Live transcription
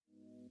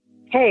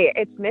Hey,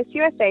 it's Miss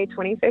USA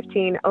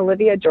 2015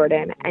 Olivia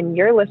Jordan, and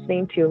you're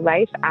listening to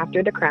Life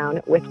After the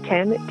Crown with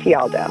Tim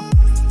Tialdo.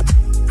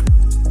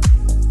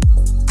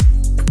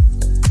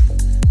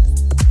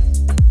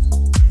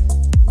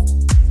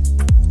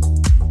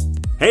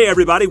 Hey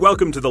everybody,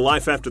 welcome to the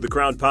Life After the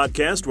Crown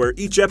podcast, where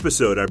each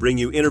episode I bring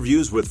you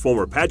interviews with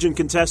former pageant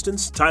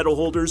contestants, title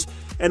holders,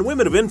 and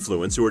women of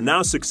influence who are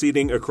now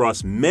succeeding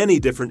across many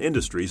different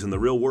industries in the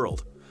real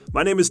world.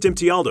 My name is Tim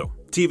Tialdo,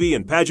 TV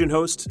and pageant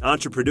host,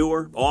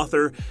 entrepreneur,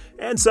 author,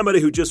 and somebody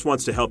who just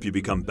wants to help you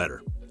become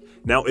better.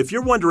 Now, if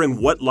you're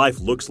wondering what life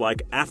looks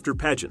like after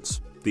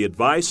pageants, the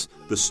advice,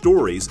 the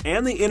stories,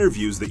 and the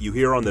interviews that you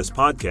hear on this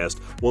podcast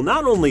will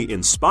not only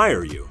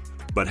inspire you,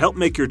 but help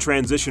make your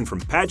transition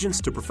from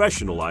pageants to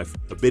professional life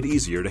a bit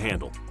easier to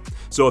handle.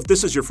 So if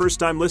this is your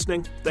first time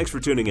listening, thanks for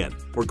tuning in.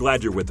 We're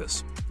glad you're with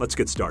us. Let's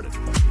get started.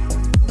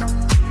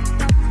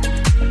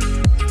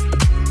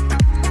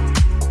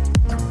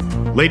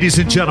 Ladies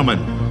and gentlemen,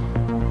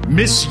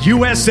 Miss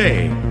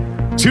USA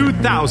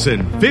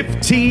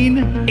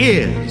 2015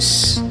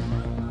 is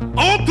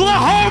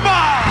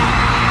Oklahoma!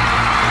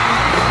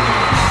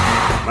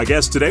 My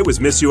guest today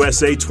was Miss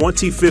USA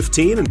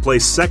 2015 and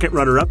placed second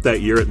runner-up that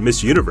year at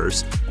Miss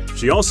Universe.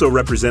 She also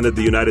represented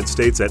the United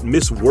States at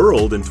Miss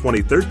World in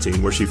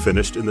 2013, where she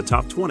finished in the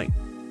top 20.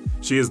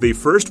 She is the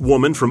first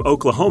woman from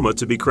Oklahoma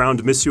to be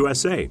crowned Miss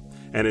USA,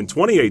 and in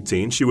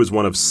 2018, she was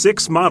one of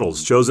 6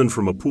 models chosen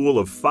from a pool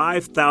of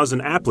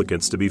 5,000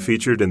 applicants to be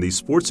featured in the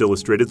Sports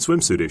Illustrated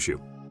swimsuit issue.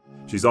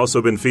 She's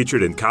also been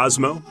featured in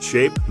Cosmo,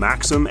 Shape,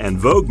 Maxim, and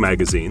Vogue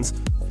magazines.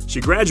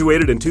 She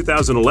graduated in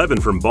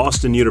 2011 from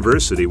Boston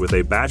University with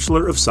a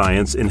Bachelor of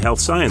Science in Health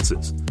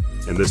Sciences.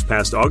 And this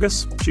past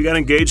August, she got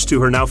engaged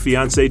to her now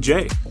fiancé,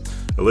 Jay.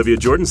 Olivia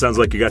Jordan, sounds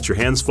like you got your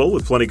hands full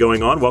with plenty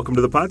going on. Welcome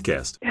to the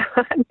podcast.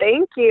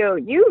 Thank you.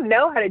 You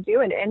know how to do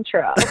an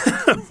intro.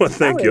 Well,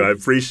 thank you. I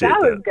appreciate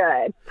that. That was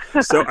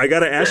good. So I got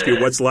to ask you,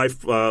 what's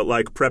life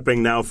like prepping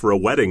now for a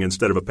wedding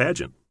instead of a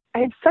pageant?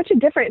 It's such a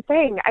different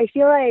thing. I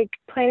feel like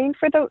planning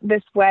for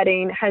this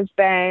wedding has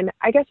been,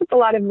 I guess it's a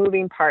lot of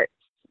moving parts,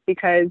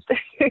 because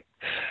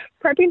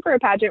prepping for a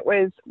pageant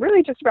was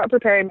really just about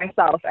preparing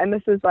myself. And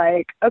this is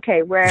like,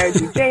 okay, where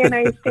do Jay and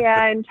I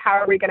stand? How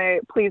are we going to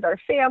please our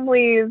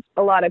families?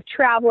 A lot of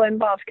travel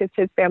involved because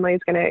his family is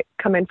going to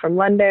come in from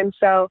London.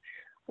 So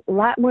a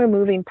lot more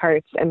moving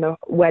parts in the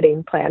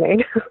wedding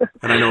planning.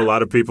 And I know a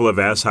lot of people have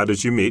asked, how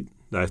did you meet?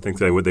 I think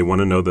they want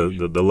to know the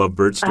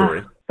lovebird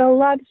story. The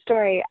love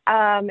story.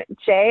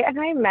 Jay and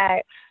I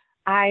met.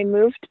 I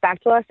moved back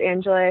to Los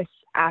Angeles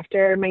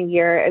after my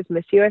year as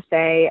Miss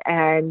USA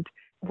and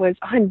was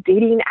on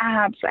dating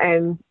apps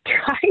and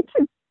trying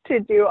to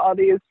do all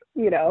these,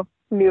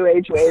 new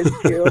age ways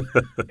to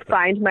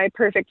find my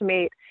perfect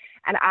mate.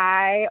 And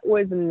I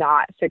was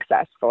not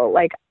successful.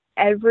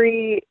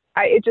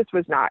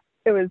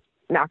 It was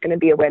not going to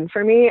be a win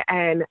for me.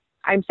 And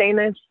I'm saying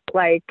this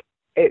like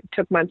it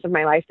took months of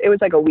my life. It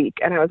was like a week.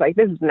 And I was like,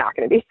 this is not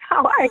going to be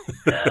how I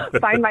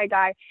find my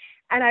guy.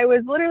 And I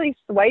was literally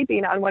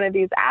swiping on one of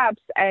these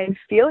apps and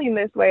feeling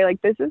this way, like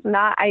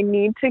I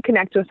need to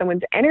connect with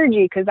someone's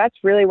energy, because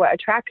that's really what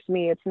attracts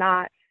me. It's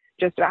not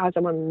just about how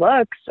someone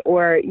looks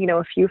or,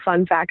 a few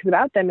fun facts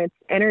about them. It's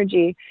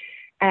energy.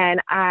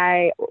 And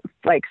I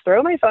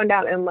throw my phone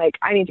down and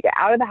I need to get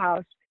out of the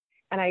house.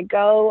 And I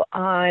go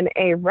on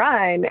a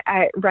run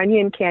at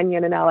Runyon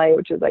Canyon in LA,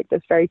 which is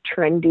this very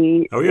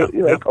trendy,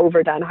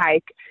 overdone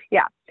hike.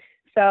 Yeah.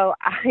 So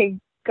I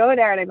go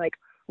there and I'm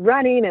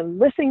running and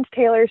listening to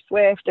Taylor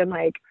Swift and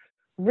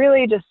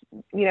really just,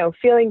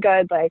 feeling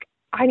good.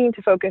 I need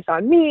to focus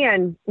on me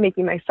and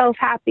making myself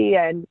happy,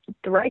 and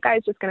the right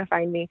guy's just going to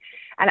find me.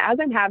 And as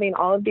I'm having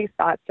all of these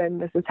thoughts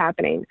and this is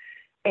happening,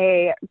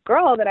 a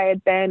girl that I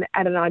had been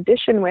at an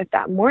audition with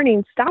that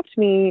morning stopped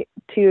me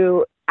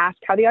to ask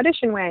how the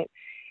audition went.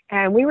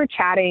 And we were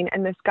chatting,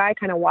 and this guy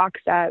kind of walks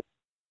up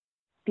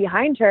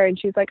behind her and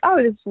she's like, "Oh,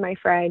 this is my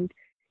friend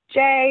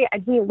Jay."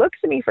 And he looks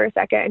at me for a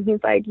second and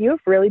he's like, "You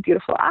have really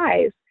beautiful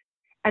eyes."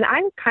 And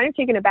I'm kind of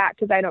taken aback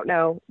because I don't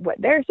know what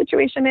their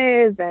situation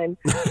is and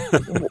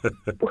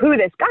who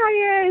this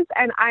guy is.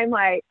 And I'm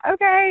like,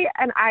 okay.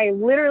 And I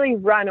literally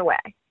run away.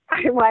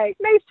 I'm like,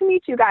 "Nice to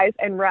meet you guys,"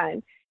 and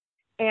run.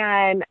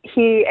 And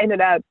he ended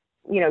up,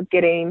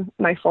 getting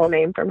my full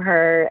name from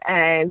her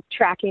and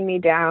tracking me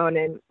down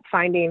and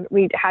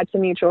we had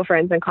some mutual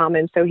friends in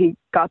common. So he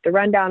got the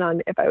rundown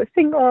on if I was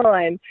single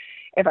and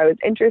if I was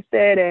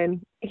interested.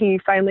 And he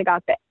finally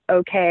got the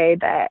okay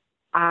that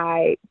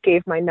I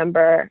gave my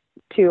number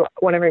to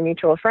one of her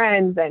mutual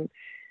friends, and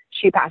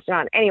she passed it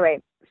on. Anyway,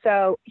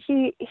 so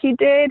he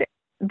did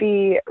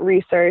the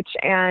research,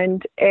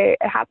 and it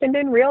happened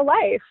in real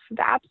life.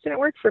 The apps didn't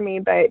work for me,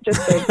 but just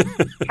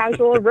a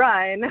casual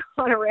run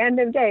on a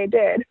random day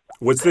did.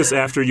 Was this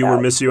after you were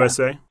Miss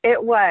USA?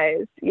 It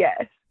was,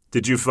 yes.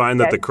 Did you find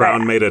that the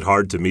crown made it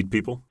hard to meet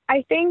people?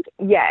 I think,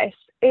 yes.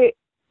 It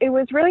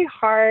was really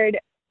hard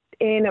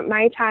in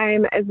my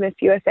time as Miss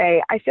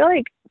USA. I feel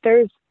like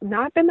there's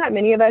not been that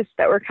many of us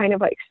that were kind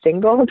of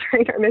single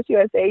during our Miss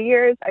USA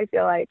years. I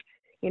feel like,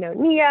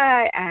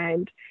 Nia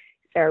and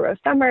Sarah Rose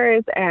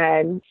Summers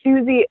and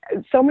Susie.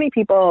 So many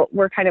people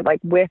were kind of like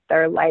with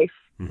their life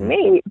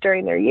mate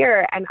during their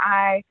year, and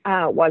I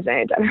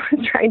wasn't, and I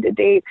was trying to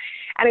date.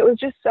 And it was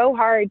just so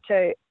hard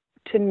to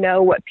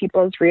know what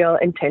people's real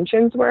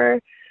intentions were,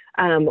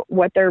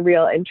 what their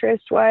real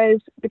interest was,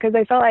 because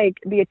I felt like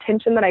the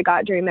attention that I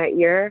got during that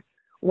year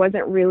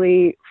wasn't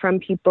really from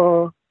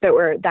people that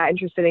were that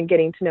interested in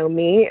getting to know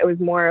me. It was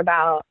more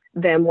about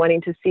them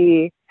wanting to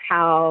see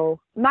how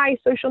my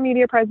social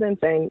media presence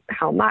and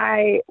how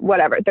my,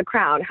 whatever, the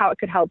crown, how it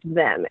could help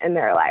them in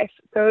their life.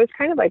 So it was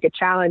kind of like a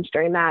challenge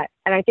during that.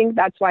 And I think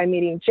that's why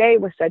meeting Jay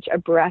was such a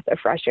breath of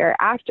fresh air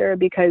after,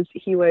 because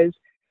he was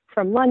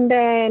from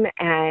London,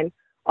 and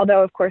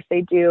although, of course,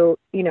 they do,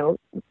 you know,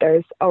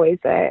 there's always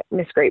a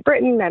Miss Great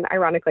Britain, and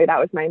ironically, that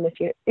was my Miss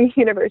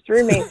Universe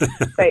roommate.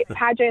 But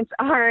pageants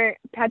aren't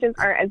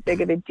as big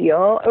of a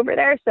deal over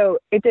there, so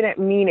it didn't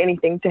mean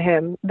anything to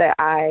him that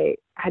I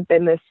had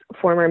been this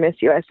former Miss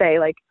USA.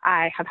 Like,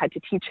 I have had to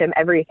teach him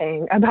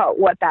everything about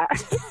what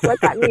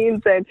that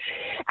means, and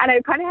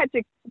I kind of had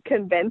to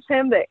convince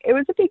him that it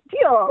was a big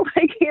deal.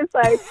 Like, he's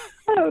like,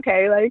 oh,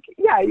 okay, like,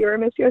 yeah, you were a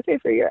Miss USA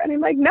for a year, and I'm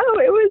like, no,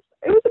 it was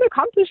an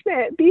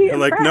accomplishment. You're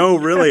like, no,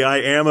 really, I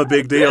am a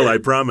big deal, I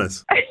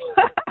promise.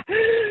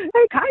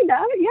 Kind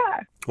of, yeah.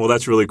 Well,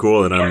 that's really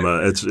cool, and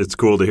it's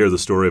cool to hear the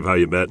story of how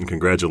you met, and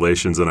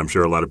congratulations, and I'm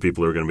sure a lot of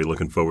people are going to be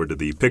looking forward to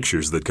the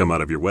pictures that come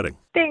out of your wedding.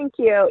 Thank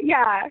you.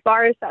 Yeah,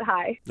 bar is set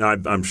high.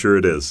 I'm sure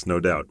it is,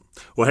 no doubt.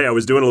 Well, hey, I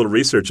was doing a little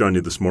research on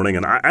you this morning,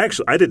 and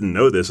I didn't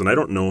know this, and I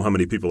don't know how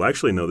many people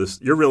actually know this.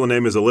 Your real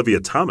name is Olivia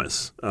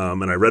Thomas,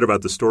 and I read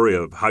about the story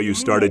of how you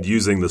started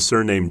using the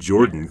surname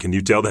Jordan. Can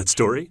you tell that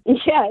story?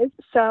 Yes.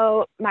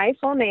 So my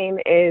full name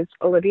is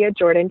Olivia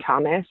Jordan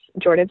Thomas.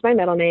 Jordan's my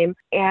middle name.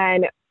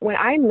 And when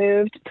I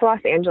moved to Los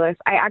Angeles,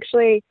 I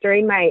actually,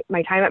 during my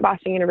time at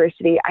Boston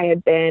University, I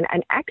had been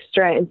an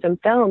extra in some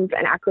films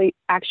and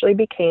actually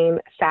became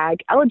SAG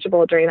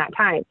eligible during that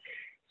time.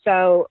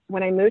 So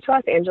when I moved to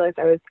Los Angeles,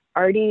 I was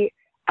already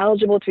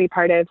eligible to be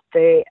part of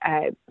the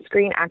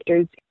Screen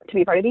Actors, to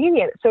be part of the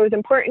union. So it was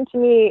important to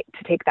me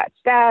to take that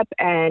step.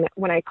 And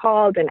when I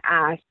called and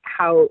asked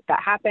how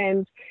that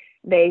happened,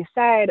 they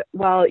said,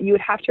 well, you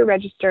would have to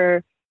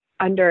register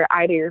under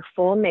either your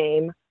full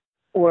name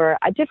or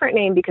a different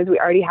name, because we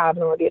already have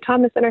an Olivia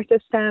Thomas in our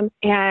system.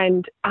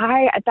 And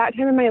at that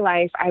time in my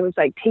life, I was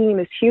like taking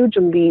this huge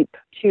leap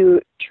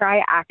to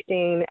try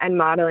acting and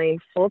modeling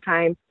full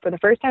time for the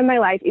first time in my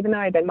life. Even though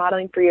I'd been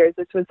modeling for years,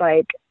 this was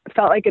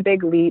felt like a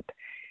big leap.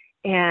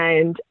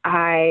 And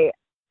I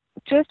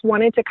just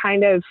wanted to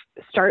kind of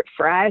start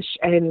fresh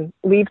and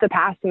leave the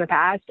past in the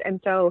past.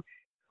 And so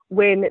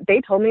when they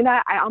told me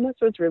that, I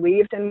almost was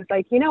relieved and was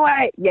like, you know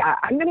what? Yeah,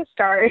 I'm going to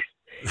start.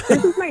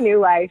 This is my new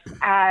life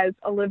as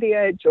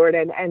Olivia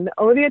Jordan, and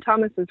Olivia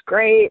Thomas is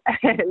great.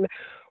 And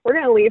we're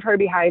going to leave her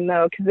behind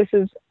though, because this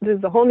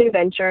is a whole new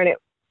venture. And it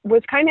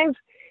was kind of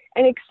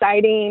an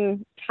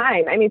exciting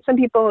time. I mean, some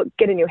people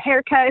get a new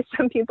haircut.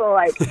 Some people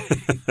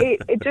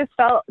it just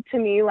felt to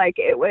me like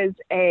it was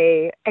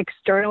a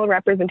external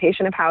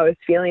representation of how I was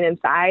feeling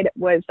inside,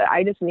 was that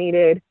I just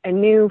needed a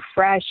new,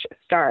 fresh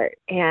start.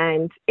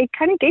 And it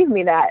kind of gave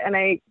me that. And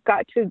I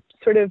got to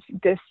sort of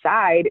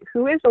decide,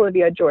 who is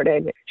Olivia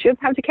Jordan? She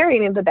doesn't have to carry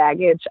any of the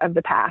baggage of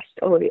the past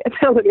Olivia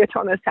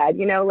Thomas had,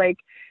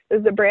 this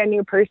is a brand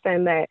new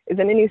person that is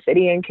in a new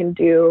city and can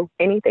do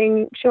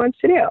anything she wants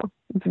to do.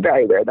 It's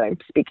very weird that I'm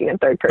speaking in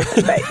third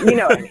person, but you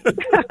know what I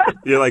mean.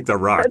 You're like The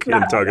Rock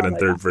in talking in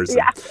third person.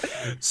 Yeah.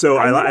 So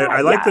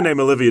I like the name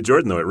Olivia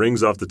Jordan, though. It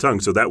rings off the tongue.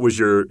 So that was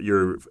your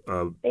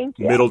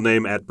middle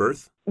name at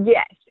birth?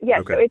 Yes.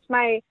 Okay. So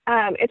it's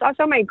it's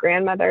also my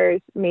grandmother's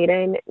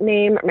maiden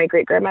name. My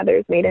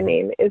great-grandmother's maiden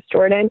name is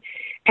Jordan.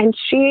 And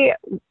she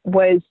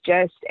was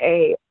just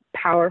a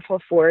powerful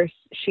force.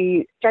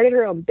 She started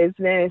her own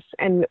business.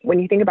 And when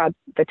you think about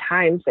the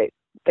times that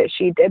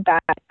she did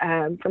that,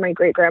 for my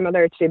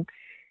great-grandmother to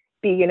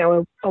be,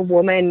 a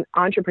woman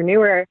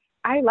entrepreneur,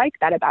 I like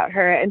that about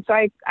her. And so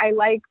I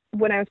like,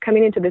 when I was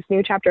coming into this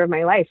new chapter of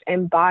my life,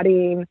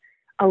 embodying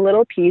a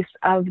little piece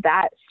of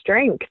that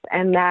strength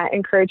and that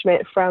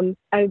encouragement from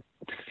a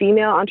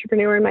female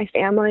entrepreneur in my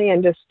family,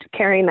 and just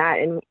carrying that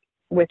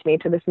with me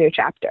to this new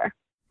chapter.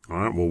 All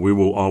right. Well, we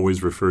will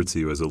always refer to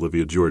you as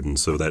Olivia Jordan,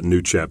 so that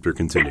new chapter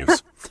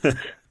continues.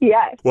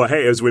 Yes. Well,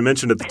 hey, as we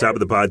mentioned at the top of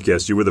the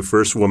podcast, you were the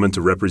first woman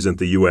to represent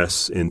the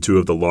U.S. in two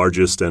of the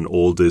largest and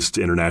oldest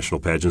international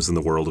pageants in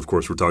the world. Of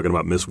course, we're talking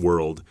about Miss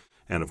World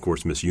and, of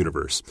course, Miss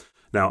Universe.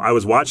 Now, I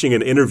was watching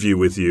an interview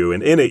with you,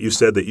 and in it you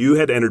said that you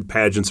had entered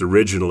pageants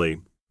originally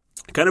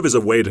kind of as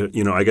a way to,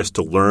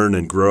 to learn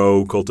and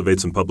grow, cultivate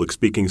some public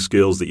speaking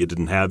skills that you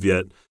didn't have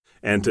yet,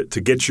 and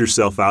to get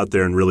yourself out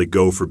there and really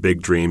go for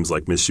big dreams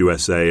like Miss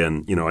USA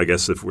and, I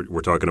guess if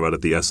we're talking about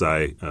it, the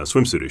SI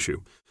swimsuit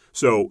issue.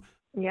 So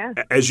yeah.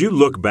 As you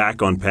look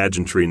back on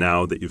pageantry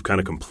now that you've kind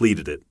of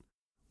completed it,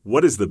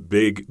 what is the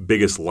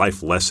biggest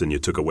life lesson you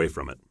took away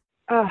from it?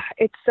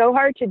 It's so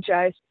hard to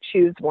just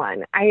choose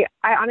one. I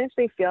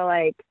honestly feel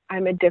like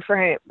I'm a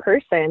different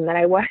person than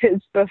I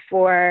was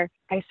before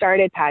I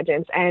started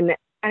pageants. And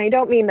I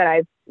don't mean that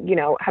I've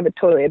have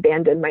totally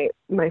abandoned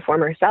my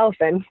former self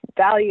and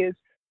values,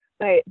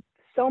 but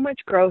so much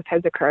growth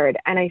has occurred.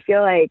 And I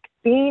feel like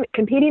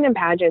competing in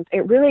pageants,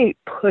 it really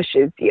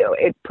pushes you.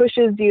 It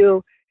pushes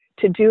you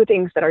to do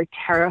things that are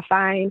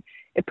terrifying.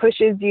 It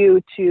pushes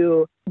you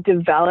to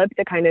develop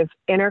the kind of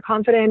inner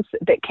confidence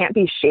that can't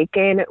be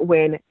shaken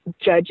when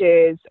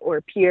judges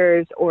or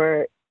peers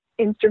or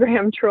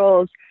Instagram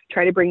trolls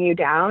try to bring you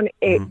down.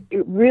 It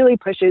really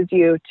pushes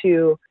you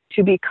to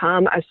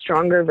become a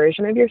stronger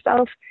version of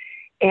yourself.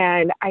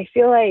 And I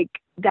feel like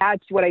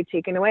that's what I've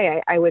taken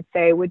away, I would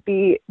say, would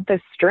be the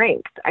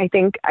strength. I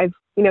think I've,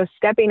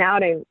 stepping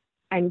out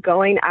and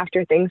going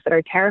after things that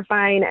are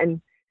terrifying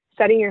and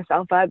setting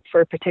yourself up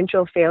for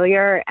potential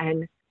failure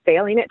and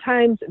failing at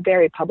times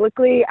very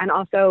publicly and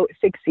also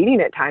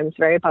succeeding at times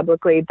very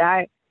publicly,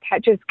 that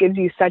just gives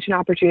you such an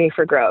opportunity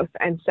for growth.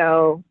 And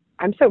so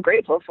I'm so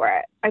grateful for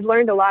it. I've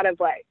learned a lot of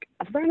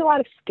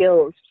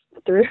skills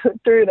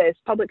through this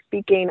public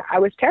speaking. I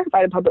was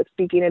terrified of public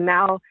speaking, and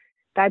now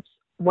that's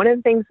one of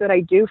the things that I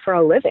do for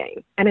a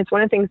living. And it's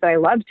one of the things that I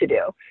love to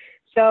do.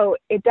 So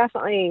it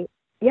definitely,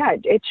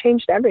 it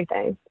changed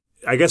everything.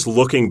 I guess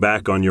looking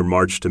back on your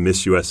march to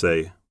Miss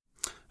USA,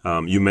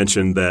 you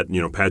mentioned that,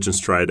 pageants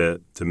try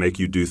to make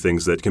you do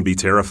things that can be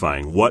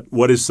terrifying.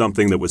 What is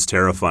something that was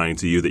terrifying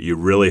to you that you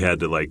really had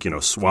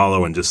to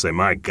swallow and just say,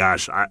 my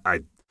gosh,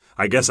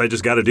 I guess I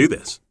just got to do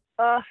this?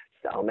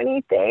 So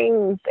many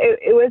things.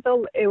 It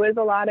was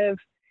a lot of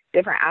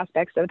different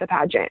aspects of the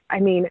pageant. I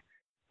mean,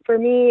 for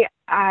me,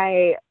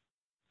 I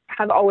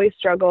have always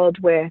struggled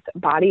with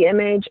body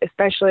image,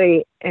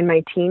 especially in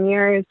my teen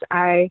years.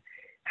 I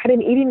had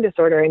an eating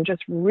disorder and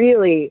just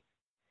really,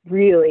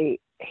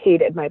 really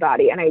hated my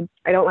body. And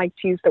I don't like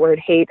to use the word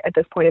hate at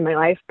this point in my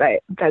life,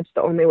 but that's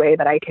the only way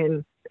that I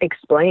can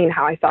explain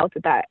how I felt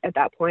at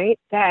that point,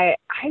 that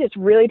I just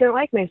really didn't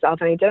like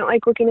myself and I didn't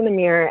like looking in the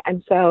mirror.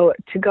 And so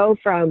to go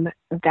from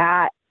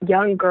that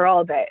young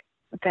girl that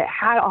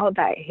had all of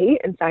that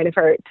hate inside of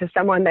her to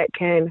someone that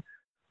can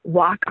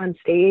walk on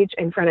stage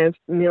in front of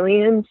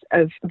millions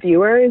of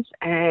viewers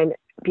and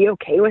be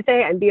okay with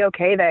it, and be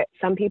okay that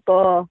some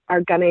people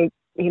are going to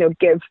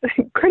give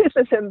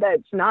criticism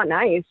that's not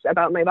nice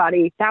about my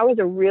body, that was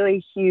a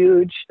really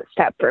huge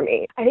step for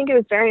me. I think it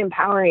was very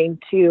empowering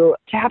to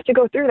have to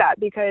go through that,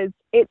 because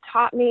it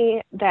taught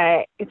me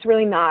that it's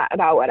really not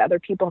about what other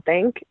people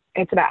think.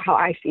 It's about how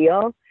I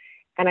feel.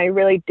 And I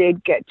really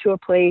did get to a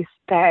place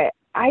that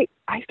I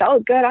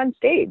felt good on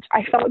stage.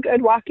 I felt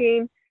good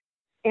walking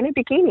in a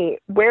bikini,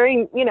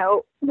 wearing,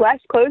 less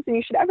clothes than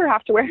you should ever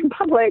have to wear in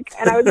public.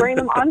 And I was wearing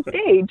them on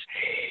stage.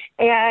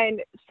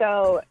 And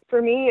so for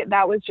me,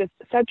 that was just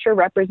such a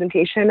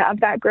representation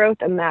of that growth,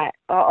 and that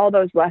all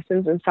those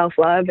lessons in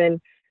self-love. And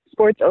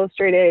Sports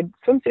Illustrated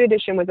Swimsuit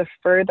Edition was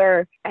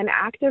an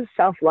act of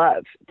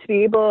self-love, to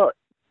be able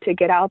to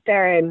get out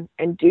there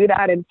and do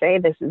that and say,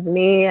 this is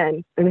me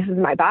and this is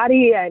my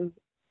body and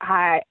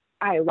I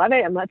love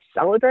it and let's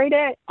celebrate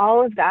it.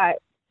 All of that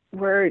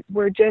were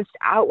just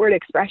outward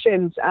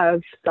expressions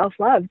of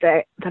self-love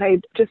that I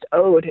just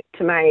owed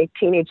to my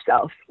teenage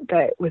self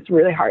that was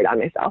really hard on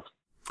myself.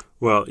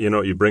 Well,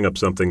 you bring up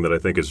something that I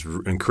think is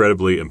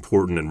incredibly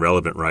important and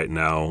relevant right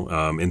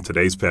now in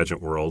today's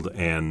pageant world,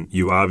 and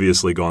you've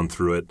obviously gone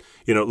through it.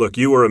 Look,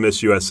 you were a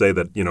Miss USA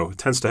that,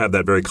 tends to have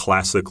that very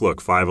classic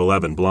look,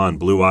 5'11", blonde,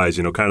 blue eyes,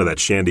 kind of that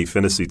Shandy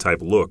Finney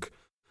type look.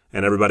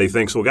 And everybody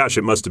thinks, well, gosh,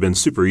 it must have been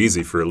super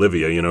easy for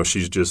Olivia.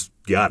 She's just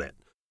got it.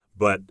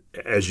 But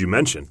as you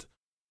mentioned,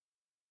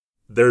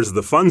 there's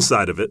the fun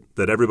side of it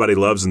that everybody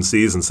loves and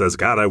sees and says,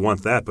 God, I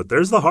want that. But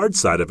there's the hard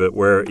side of it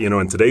where,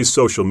 in today's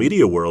social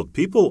media world,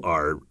 people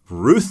are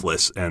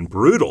ruthless and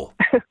brutal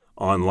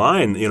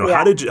online.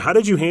 Yeah. How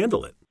did you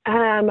handle it?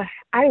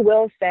 I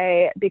will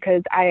say,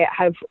 because I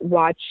have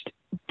watched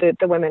the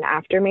women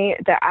after me,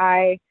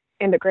 that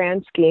in the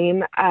grand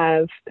scheme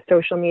of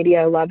social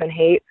media love and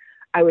hate,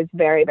 I was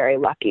very, very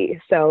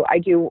lucky. So I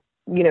do,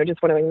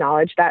 just want to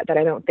acknowledge that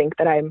I don't think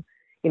that I'm,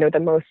 the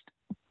most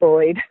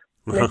bullied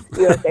Miss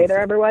USA there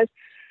ever was.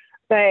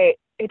 But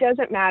it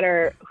doesn't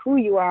matter who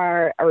you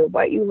are or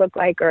what you look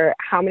like or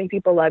how many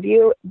people love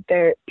you.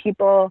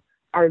 People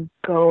are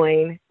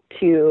going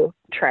to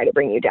try to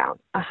bring you down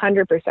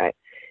 100%,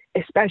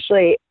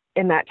 especially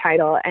in that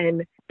title.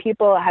 And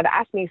people have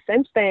asked me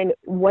since then,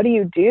 what do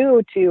you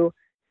do to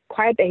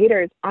quiet the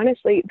haters?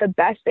 Honestly, the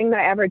best thing that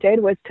I ever did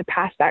was to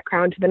pass that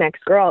crown to the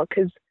next girl,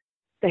 because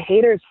the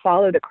haters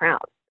follow the crown.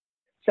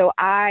 So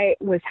I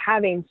was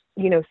having,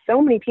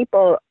 so many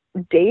people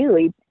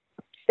daily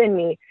send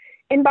me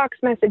inbox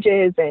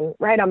messages and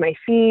write on my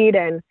feed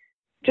and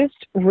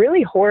just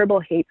really horrible,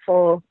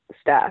 hateful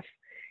stuff.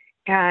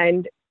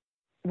 And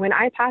when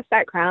I passed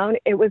that crown,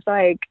 it was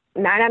like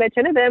 9 out of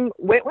 10 of them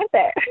went with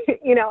it.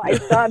 I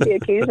still have the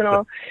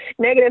occasional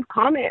negative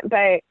comment,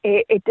 but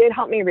it did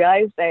help me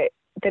realize that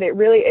it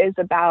really is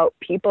about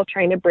people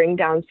trying to bring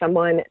down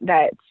someone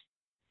that's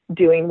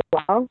doing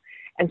well.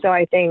 And so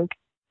I think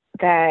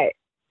that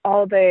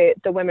all the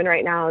women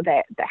right now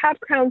that have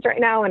crowns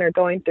right now and are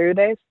going through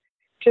this,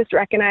 just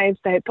recognize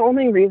that the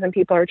only reason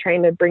people are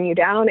trying to bring you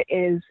down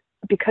is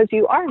because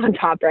you are on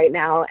top right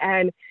now.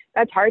 And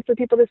that's hard for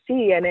people to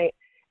see. And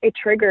it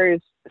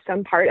triggers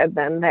some part of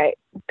them that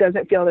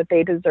doesn't feel that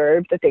they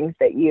deserve the things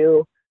that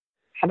you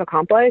have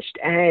accomplished.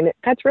 And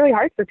that's really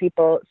hard for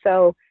people.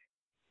 So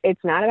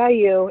it's not about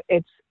you.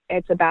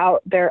 It's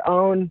about their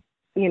own,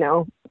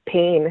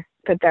 pain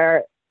that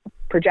they're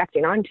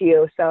projecting onto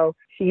you. So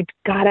you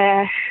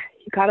gotta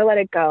let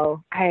it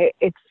go.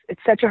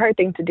 It's such a hard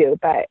thing to do,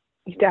 but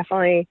you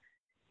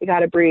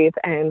gotta breathe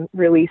and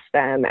release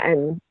them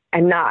and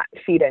not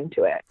feed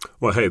into it.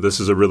 Well, hey, this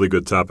is a really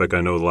good topic.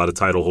 I know a lot of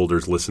title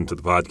holders listen to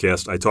the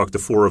podcast. I talked to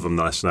 4 of them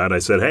last night. I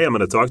said, hey, I'm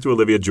going to talk to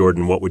Olivia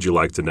Jordan. What would you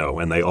like to know?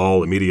 And they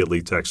all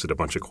immediately texted a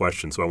bunch of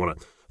questions. So I want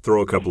to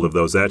throw a couple of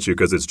those at you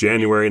because it's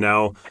January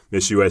now.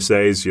 Miss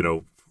USA's,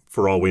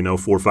 for all we know,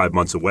 4 or 5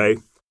 months away.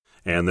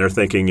 And they're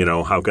thinking,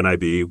 how can I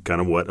be kind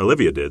of what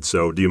Olivia did?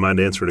 So do you mind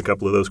answering a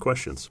couple of those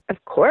questions?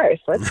 Of course.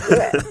 Let's do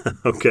it.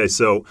 Okay.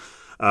 So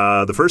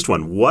the first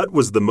one, what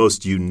was the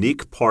most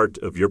unique part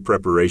of your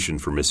preparation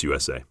for Miss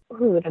USA?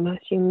 Ooh, the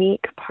most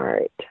unique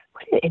part.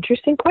 What an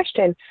interesting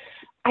question.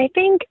 I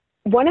think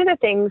one of the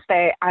things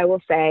that I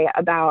will say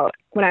about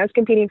when I was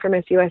competing for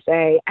Miss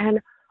USA,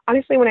 and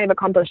honestly, when I've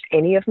accomplished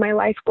any of my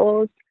life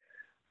goals,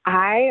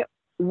 I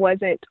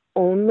wasn't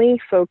only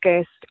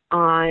focused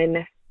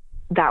on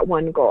that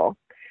one goal.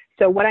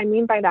 So what I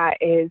mean by that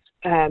is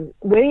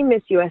winning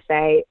Miss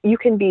USA, you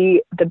can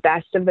be the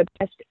best of the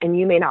best and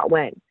you may not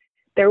win.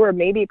 There were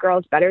maybe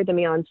girls better than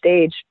me on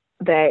stage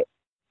that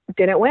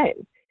didn't win.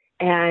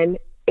 And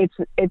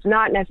it's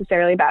not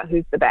necessarily about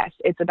who's the best.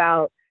 It's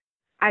about,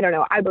 I don't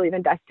know, I believe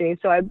in destiny.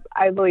 So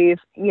I believe,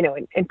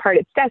 in part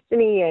it's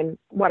destiny and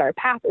what our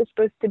path is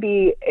supposed to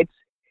be. It's,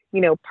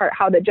 part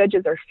how the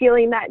judges are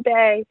feeling that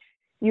day.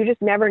 You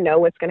just never know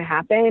what's going to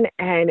happen.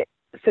 And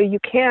so you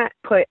can't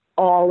put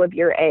all of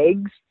your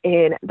eggs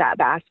in that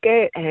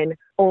basket and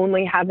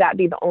only have that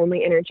be the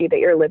only energy that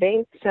you're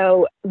living.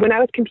 So when I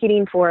was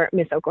competing for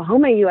Miss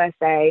Oklahoma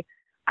USA,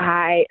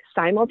 I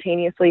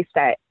simultaneously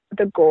set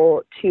the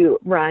goal to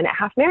run a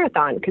half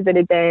marathon because it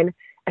had been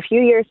a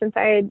few years since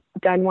I had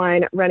done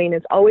one. Running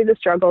is always a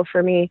struggle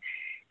for me.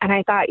 And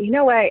I thought, you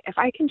know what, if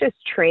I can just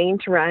train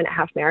to run a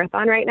half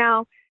marathon right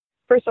now,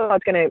 first of all,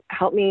 it's going to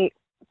help me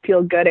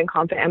feel good and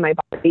confident in my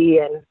body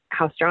and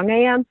how strong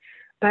I am.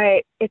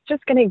 But it's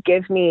just going to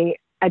give me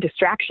a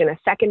distraction, a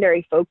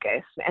secondary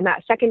focus. And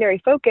that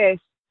secondary focus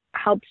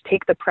helps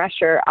take the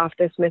pressure off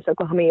this Miss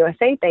Oklahoma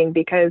USA thing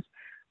because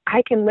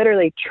I can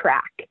literally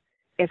track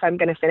if I'm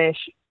going to finish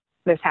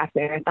this half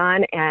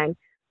marathon. And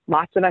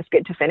lots of us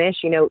get to finish.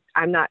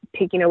 I'm not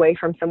taking away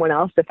from someone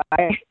else if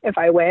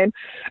I win,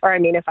 or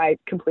if I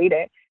complete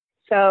it.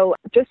 So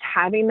just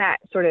having that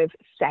sort of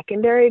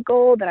secondary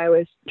goal that I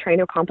was trying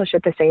to accomplish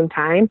at the same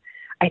time,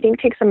 I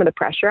think takes some of the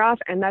pressure off.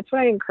 And that's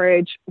what I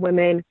encourage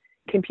women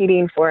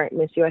competing for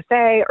Miss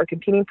USA or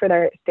competing for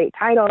their state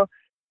title.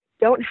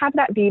 Don't have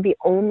that be the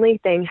only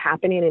thing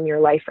happening in your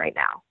life right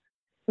now.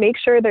 Make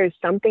sure there's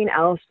something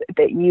else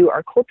that you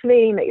are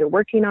cultivating, that you're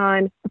working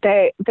on,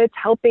 that's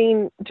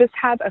helping just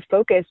have a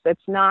focus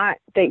that's not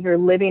that you're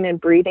living and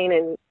breathing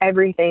and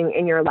everything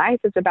in your life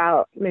is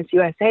about Miss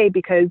USA,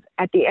 because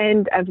at the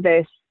end of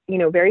this,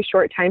 very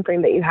short time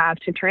frame that you have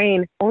to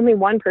train, only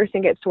one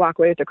person gets to walk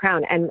away with the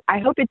crown. And I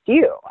hope it's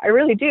you. I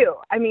really do.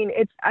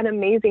 It's an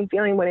amazing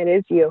feeling when it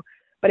is you,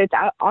 but it's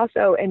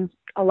also in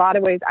a lot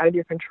of ways out of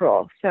your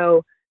control.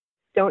 So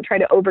don't try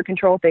to over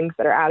control things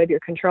that are out of your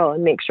control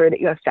and make sure that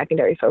you have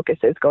secondary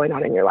focuses going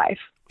on in your life.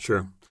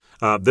 Sure.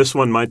 This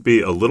one might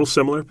be a little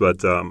similar,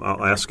 but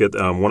I'll ask it.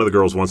 One of the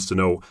girls wants to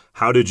know,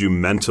 how did you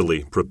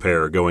mentally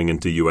prepare going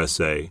into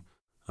USA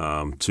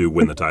to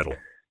win the title?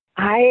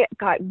 I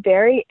got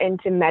very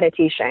into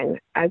meditation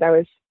as I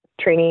was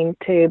training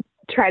to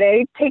try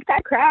to take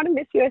that crown in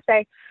Miss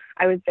USA.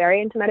 I was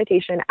very into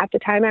meditation. At the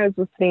time, I was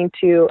listening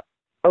to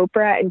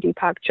Oprah and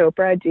Deepak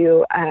Chopra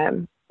do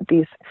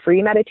these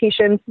free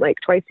meditations like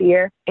twice a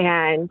year.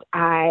 And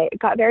I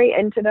got very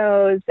into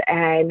those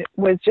and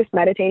was just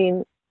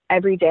meditating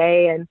every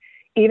day. And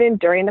even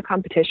during the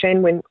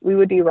competition, when we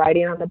would be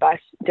riding on the bus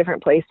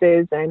different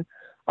places, and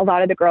a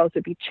lot of the girls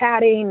would be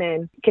chatting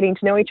and getting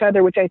to know each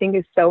other, which I think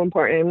is so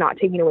important. I'm not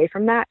taking away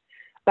from that.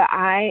 But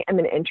I am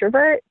an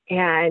introvert.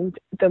 And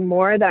the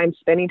more that I'm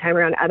spending time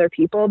around other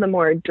people, the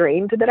more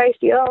drained that I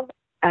feel,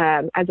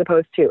 as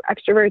opposed to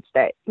extroverts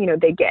that,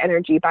 they get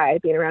energy by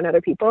being around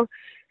other people.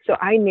 So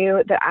I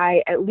knew that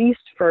I, at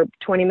least for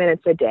 20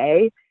 minutes a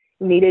day,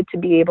 needed to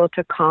be able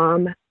to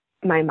calm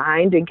my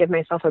mind and give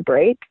myself a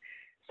break.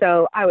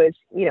 So I was,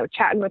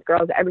 chatting with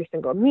girls at every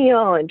single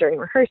meal and during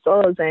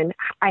rehearsals. And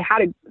I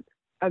had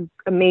an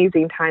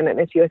amazing time at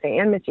Miss USA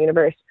and Miss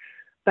Universe.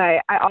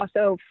 But I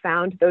also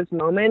found those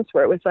moments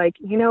where it was like,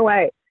 you know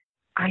what,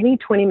 I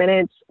need 20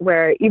 minutes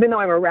where even though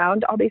I'm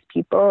around all these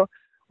people,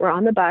 we're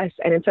on the bus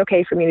and it's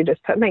okay for me to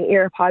just put my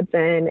ear pods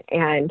in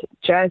and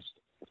just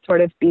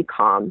sort of be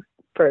calm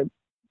for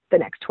the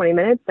next 20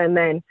 minutes. And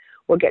then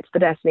we'll get to the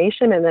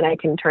destination and then I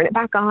can turn it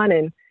back on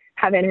and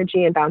have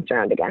energy and bounce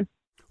around again.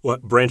 Well,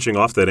 branching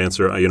off that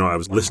answer, I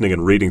was listening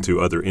and reading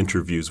to other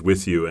interviews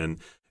with you, and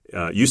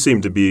You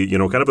seem to be,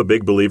 kind of a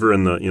big believer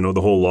in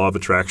the whole law of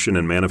attraction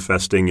and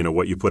manifesting,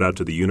 what you put out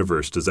to the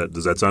universe. Does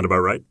that sound about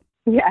right?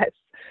 Yes,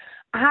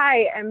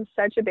 I am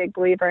such a big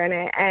believer in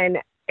it. And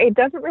it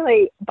doesn't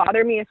really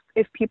bother me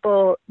if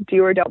people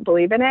do or don't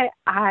believe in it.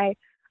 I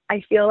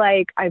feel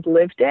like I've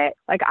lived it.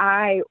 Like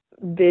I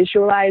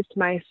visualized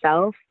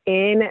myself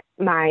in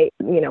my,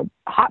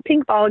 hot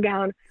pink ball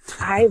gown.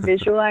 I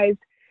visualized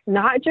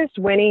not just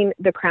winning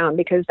the crown,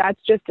 because that's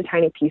just a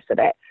tiny piece of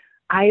it.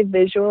 I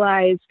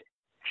visualized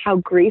how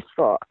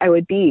graceful I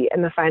would be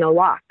in the final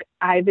walk.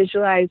 I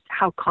visualized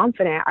how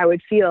confident I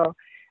would feel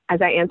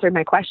as I answered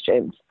my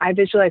questions. I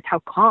visualized how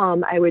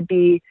calm I would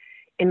be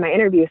in my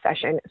interview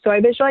session. So I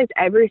visualized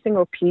every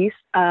single piece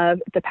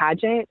of the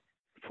pageant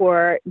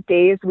for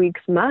days,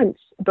 weeks, months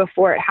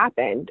before it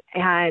happened.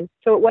 And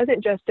so it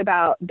wasn't just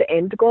about the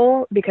end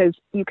goal, because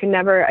you can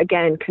never,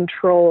 again,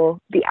 control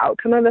the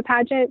outcome of a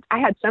pageant. I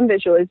had some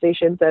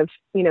visualizations of,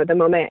 the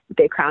moment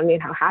they crowned me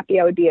and how happy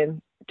I would be, and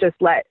just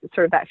let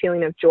sort of that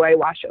feeling of joy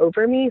wash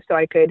over me so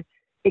I could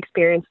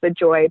experience the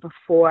joy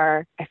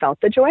before I felt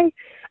the joy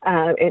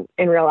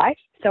in real life.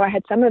 So I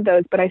had some of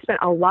those, but I spent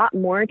a lot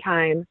more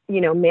time,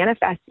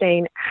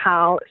 manifesting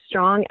how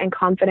strong and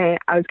confident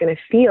I was going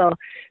to feel.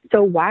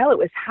 So while it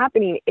was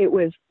happening, it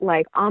was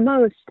like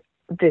almost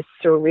this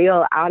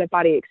surreal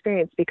out-of-body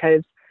experience,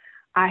 because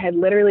I had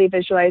literally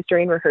visualized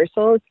during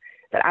rehearsals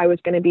that I was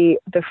going to be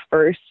the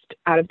first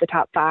out of the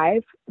top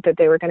 5, that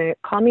they were going to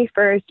call me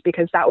first,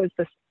 because that was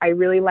I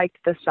really liked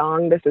the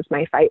song, This Is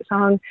My Fight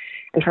song.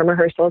 And from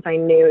rehearsals, I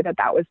knew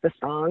that was the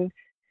song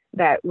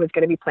that was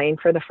going to be playing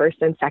for the first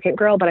and second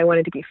girl, but I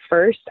wanted to be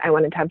first. I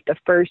wanted to have the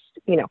first,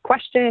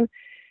 question.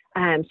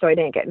 So I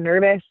didn't get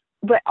nervous.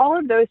 But all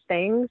of those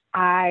things,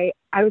 I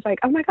was like,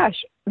 oh my gosh,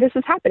 this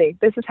is happening.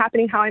 This is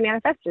happening how I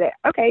manifested it.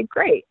 Okay,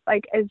 great.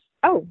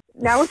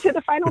 Now we're to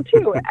the final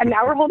 2, and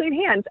now we're holding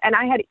hands. And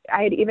I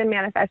had even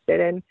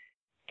manifested, and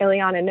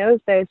Ileana knows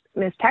this,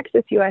 Miss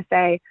Texas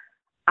USA.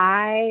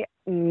 I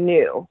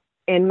knew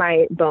in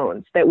my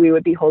bones that we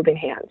would be holding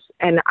hands.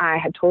 And I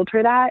had told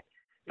her that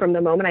from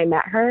the moment I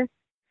met her.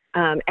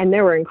 And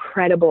there were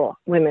incredible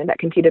women that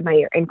competed my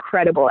year,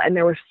 incredible. And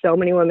there were so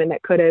many women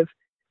that could have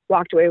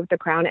walked away with the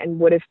crown and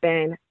would have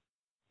been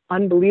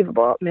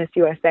unbelievable Miss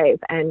USAs.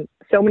 And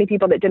so many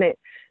people that didn't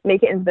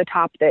make it into the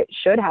top that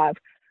should have.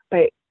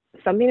 But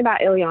something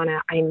about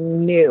Ileana, I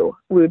knew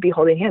we would be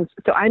holding hands.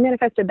 So I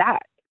manifested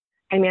that.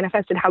 I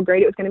manifested how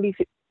great it was going to be,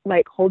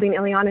 like holding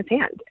Ileana's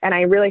hand. And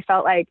I really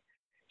felt like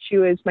she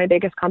was my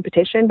biggest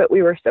competition, but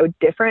we were so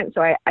different.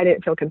 So I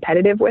didn't feel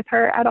competitive with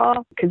her at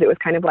all, because it was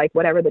kind of like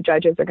whatever the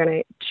judges are going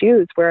to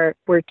choose. We're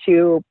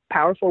 2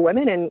 powerful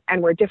women,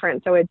 and we're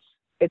different. So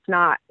it's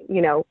not,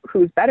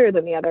 who's better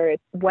than the other.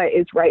 It's what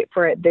is right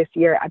for it this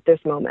year at this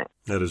moment.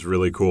 That is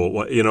really cool.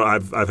 Well,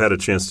 I've had a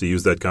chance to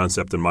use that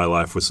concept in my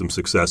life with some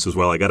success as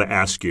well. I got to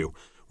ask you,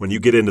 when you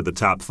get into the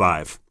top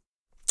 5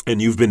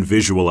 and you've been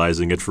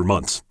visualizing it for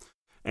months,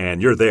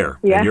 and you're there,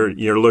 and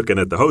you're looking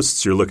at the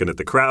hosts, you're looking at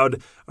the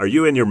crowd, are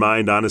you in your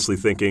mind honestly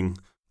thinking,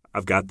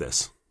 I've got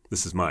this.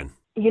 This is mine?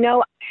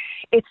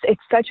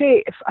 It's such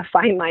a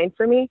fine line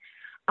for me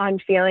on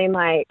feeling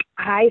like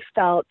I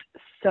felt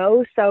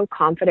so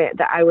confident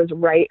that I was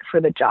right for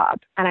the job.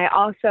 And I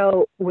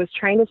also was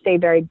trying to stay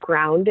very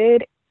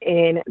grounded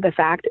in the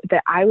fact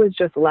that I was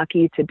just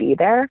lucky to be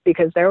there,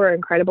 because there were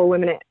incredible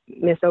women at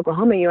Miss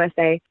Oklahoma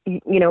USA.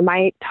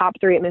 My top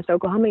 3 at Miss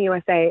Oklahoma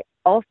USA,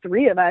 all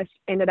 3 of us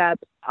ended up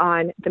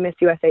on the Miss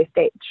USA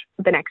stage.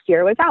 The next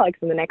year was Alex,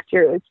 and the next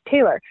year it was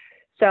Taylor.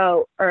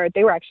 Or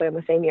they were actually on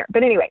the same year.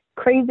 But anyway,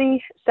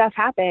 crazy stuff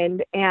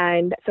happened.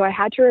 And so I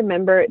had to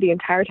remember the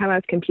entire time I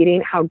was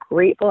competing how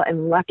grateful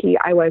and lucky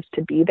I was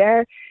to be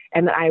there,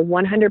 and that I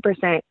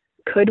 100%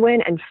 could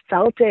win, and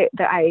felt it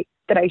that I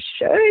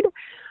should.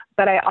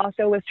 But I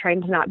also was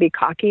trying to not be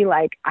cocky,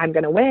 like I'm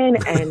going to win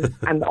and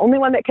I'm the only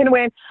one that can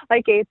win.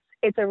 Like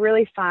it's a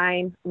really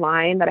fine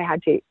line that I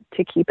had to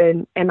keep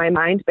in my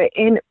mind. But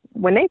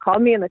when they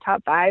called me in the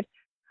top 5,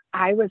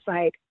 I was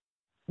like,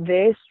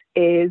 this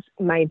is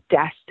my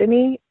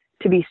destiny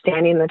to be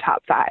standing in the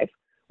top 5.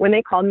 When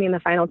they called me in the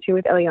final 2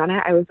 with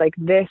Ileana, I was like,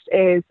 this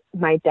is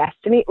my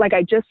destiny. Like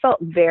I just felt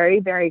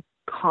very, very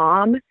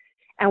calm.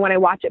 And when I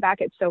watch it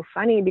back, it's so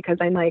funny, because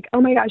I'm like,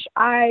 oh my gosh,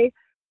 I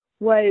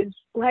was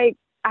like,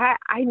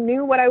 I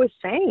knew what I was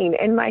saying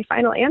in my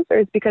final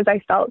answers, because I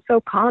felt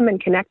so calm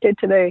and connected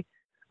to the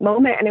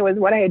moment. And it was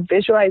what I had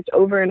visualized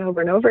over and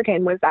over and over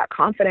again, was that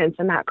confidence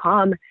and that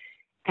calm.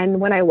 And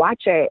when I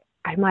watch it,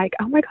 I'm like,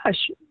 oh my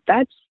gosh,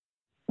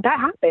 that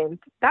happened.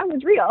 That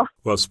was real.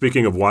 Well,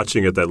 speaking of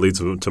watching it, that leads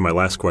to my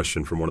last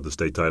question from one of the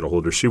state title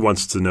holders. She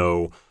wants to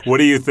know, what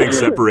do you think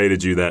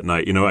separated you that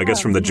night? I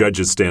guess from the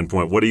judges'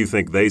 standpoint, what do you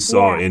think they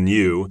saw in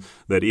you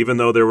that, even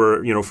though there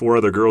were, 4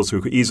 other girls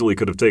who easily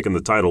could have taken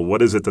the title,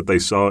 what is it that they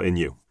saw in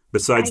you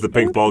besides the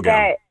pink ball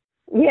gown?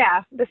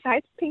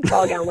 Besides the pink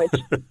ball gown, which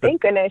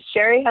thank goodness,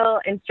 Sherry Hill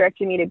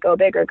instructed me to go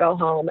big or go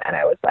home. And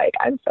I was like,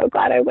 I'm so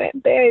glad I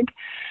went big.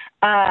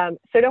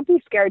 So don't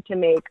be scared to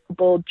make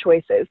bold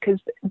choices, because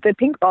the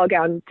pink ball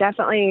gown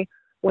definitely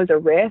was a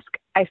risk.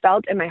 I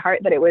felt in my heart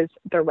that it was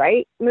the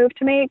right move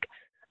to make.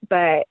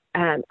 But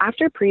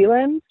after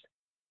prelims,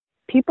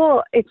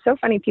 it's so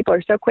funny, people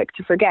are so quick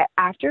to forget.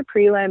 After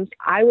prelims,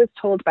 I was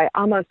told by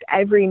almost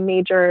every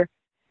major,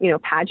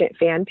 pageant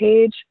fan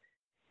page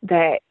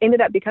that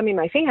ended up becoming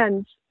my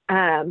fans.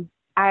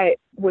 I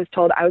was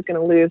told I was going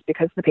to lose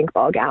because of the pink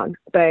ball gown,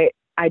 but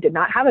I did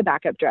not have a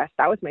backup dress.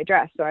 That was my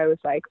dress. So I was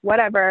like,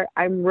 whatever,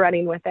 I'm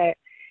running with it.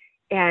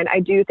 And I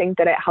do think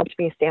that it helped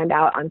me stand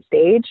out on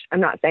stage. I'm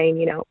not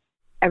saying,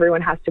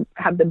 everyone has to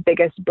have the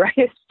biggest,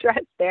 brightest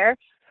dress there,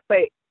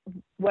 but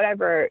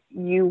whatever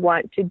you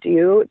want to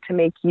do to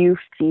make you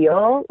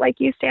feel like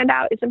you stand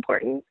out is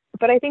important.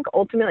 But I think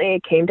ultimately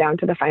it came down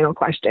to the final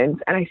questions.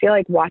 And I feel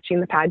like watching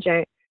the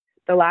pageant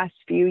the last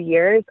few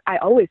years, I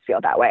always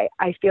feel that way.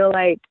 I feel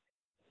like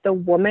the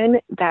woman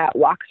that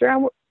walks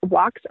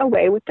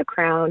away with the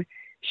crown,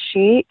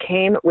 she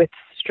came with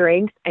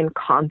strength and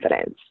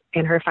confidence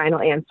in her final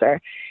answer.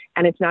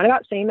 And it's not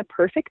about saying the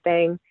perfect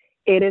thing.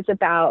 It is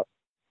about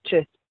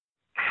just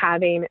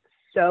having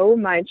so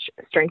much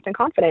strength and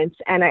confidence.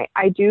 And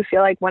I do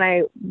feel like when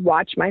I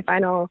watch my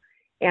final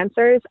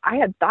answers, I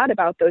had thought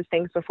about those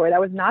things before.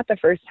 That was not the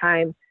first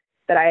time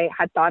that I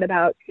had thought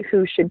about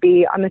who should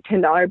be on the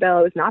 $10 bill.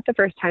 It was not the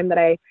first time that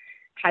I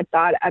had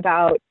thought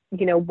about,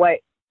 what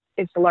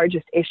is the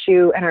largest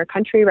issue in our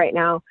country right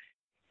now.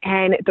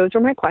 And those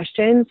were my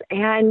questions.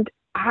 And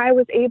I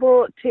was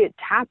able to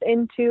tap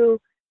into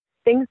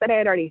things that I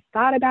had already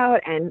thought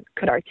about and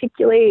could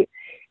articulate.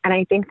 And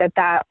I think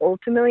that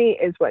ultimately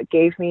is what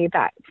gave me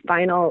that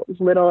final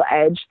little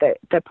edge that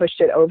pushed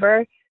it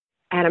over.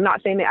 And I'm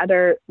not saying the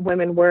other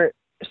women weren't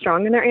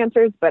strong in their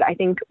answers, but I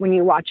think when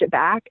you watch it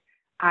back,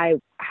 I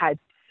had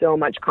so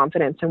much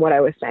confidence in what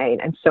I was saying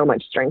and so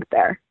much strength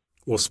there.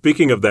 Well,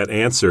 speaking of that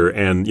answer,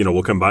 and,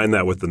 we'll combine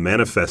that with the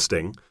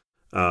manifesting,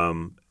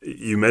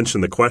 you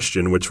mentioned the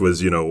question, which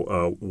was,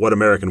 what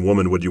American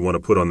woman would you want to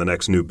put on the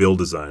next new bill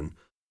design?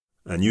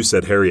 And you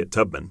said Harriet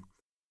Tubman.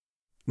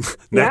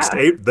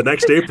 The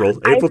next April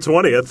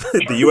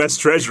 20th, the U.S.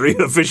 Treasury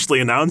officially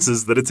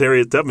announces that it's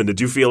Harriet Tubman. Did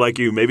you feel like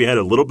you maybe had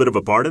a little bit of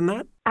a part in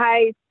that?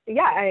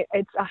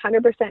 It's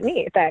 100%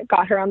 me that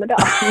got her on the bill.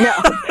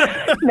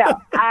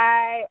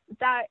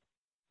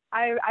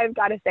 I've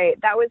got to say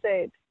that was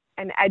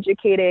an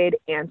educated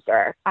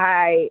answer.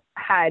 I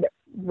had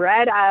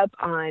read up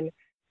on,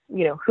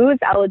 who's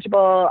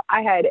eligible.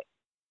 I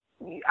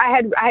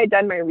had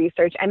done my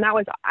research, and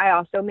I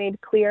also made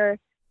clear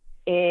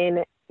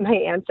in my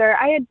answer.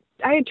 I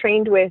had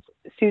trained with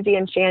Susie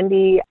and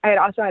Shandy. I had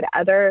also had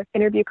other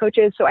interview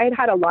coaches. So I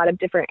had a lot of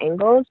different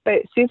angles,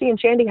 but Susie and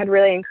Shandy had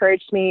really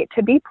encouraged me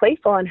to be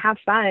playful and have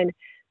fun.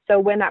 So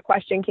when that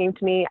question came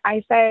to me,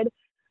 I said,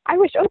 I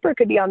wish Oprah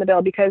could be on the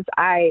bill because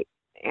I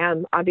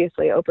am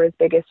obviously Oprah's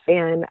biggest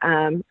fan,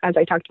 as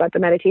I talked about the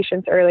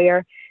meditations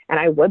earlier, and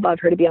I would love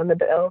her to be on the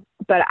bill.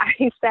 But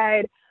I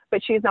said,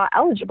 but she's not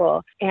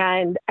eligible.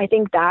 And I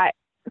think that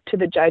to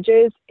the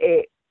judges,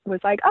 it was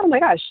like, oh my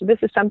gosh, this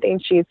is something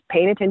she's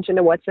paying attention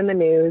to what's in the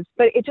news.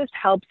 But it just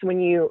helps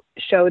when you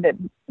show that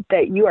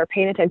you are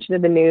paying attention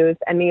to the news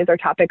and these are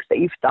topics that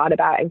you've thought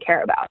about and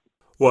care about.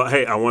 Well,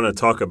 hey, I want to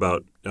talk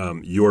about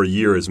your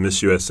year as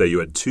Miss USA. You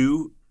had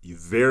two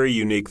very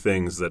unique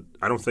things that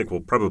I don't think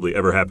will probably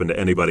ever happen to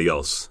anybody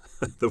else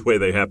the way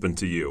they happened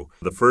to you.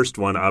 The first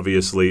one,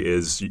 obviously,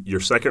 is your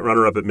second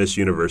runner-up at Miss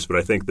Universe, but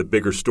I think the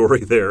bigger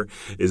story there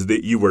is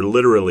that you were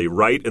literally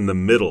right in the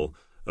middle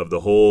of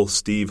the whole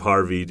Steve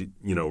Harvey,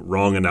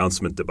 wrong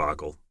announcement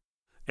debacle.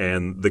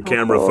 And the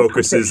camera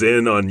focuses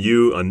in on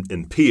you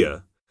and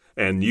Pia,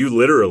 and you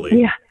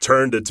literally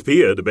turned to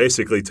Pia to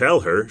basically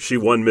tell her she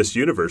won Miss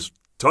Universe.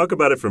 Talk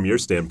about it from your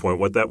standpoint,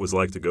 what that was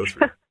like to go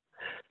through.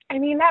 I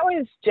mean,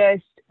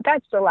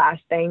 that's the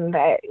last thing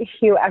that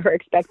you ever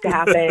expect to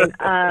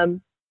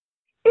happen.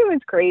 It was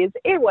crazy.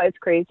 It was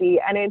crazy.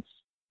 And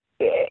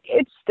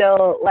it's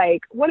still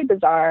like, what a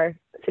bizarre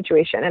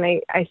situation. And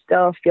I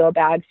still feel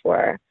bad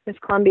for Miss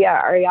Columbia,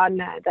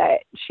 Ariadna, that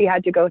she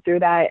had to go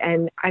through that.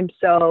 And I'm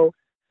so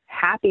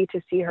happy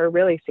to see her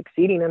really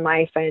succeeding in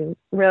life and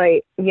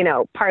really,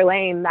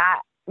 parlaying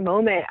that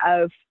moment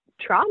of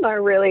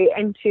trauma really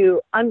into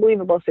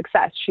unbelievable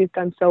success. She's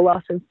done so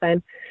well since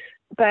then.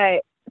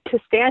 But to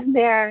stand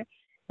there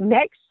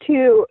next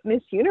to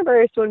Miss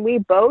Universe when we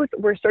both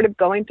were sort of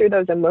going through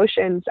those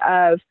emotions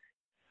of,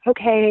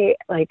 okay,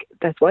 like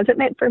this wasn't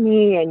meant for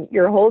me, and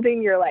you're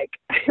holding your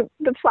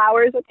the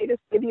flowers that they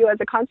just give you as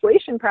a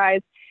consolation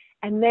prize.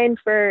 And then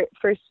for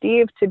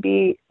Steve to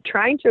be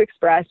trying to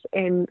express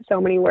in so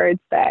many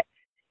words that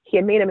he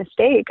had made a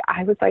mistake,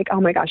 I was like,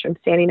 oh my gosh, I'm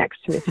standing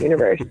next to Miss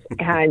Universe.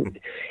 and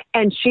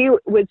she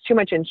was too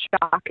much in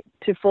shock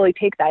to fully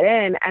take that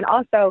in. And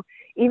also,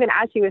 even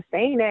as he was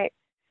saying it,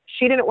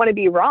 she didn't want to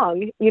be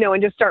wrong,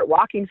 and just start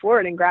walking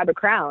forward and grab a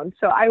crown.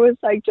 So I was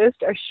like, just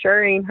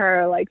assuring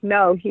her, like,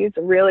 no, this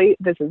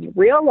is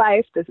real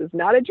life. This is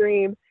not a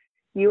dream.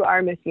 You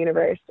are Miss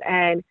Universe.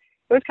 And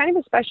it was kind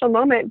of a special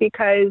moment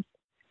because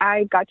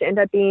I got to end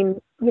up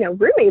being,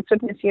 roommates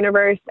with Miss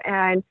Universe,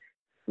 and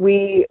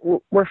we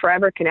were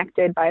forever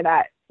connected by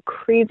that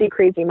crazy,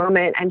 crazy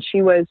moment. And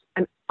she was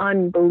an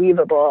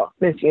unbelievable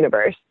Miss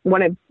Universe.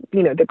 One of,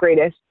 the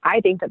greatest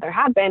I think that there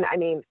have been. I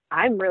mean,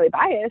 I'm really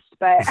biased,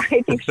 but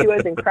I think she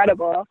was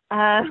incredible.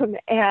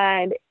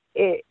 And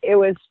it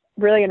was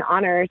really an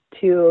honor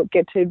to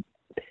get to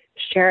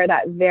share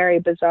that very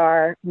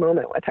bizarre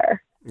moment with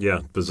her.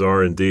 Yeah,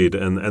 bizarre indeed.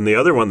 And the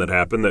other one that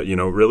happened that,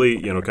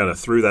 really, kind of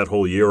threw that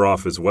whole year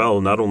off as well,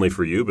 not only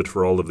for you, but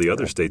for all of the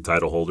other state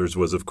title holders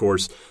was, of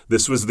course,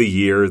 this was the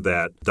year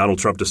that Donald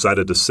Trump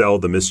decided to sell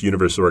the Miss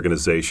Universe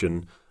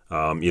organization.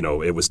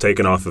 It was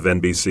taken off of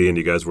NBC and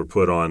you guys were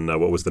put on,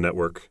 what was the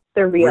network?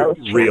 The Reels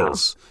channel.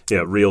 Reels.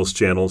 Yeah, Reels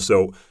channel.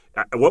 So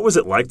what was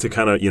it like to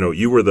kind of,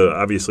 you were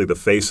obviously the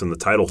face and the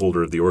title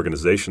holder of the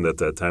organization at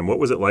that time. What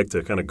was it like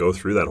to kind of go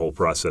through that whole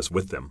process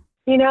with them?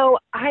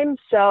 I'm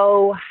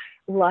so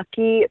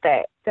lucky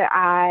that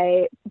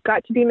I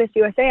got to be Miss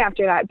USA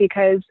after that,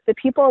 because the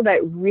people that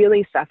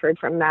really suffered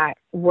from that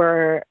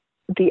were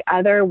the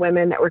other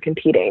women that were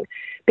competing.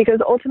 Because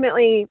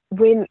ultimately,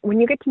 when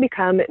you get to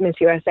become Miss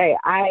USA,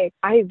 I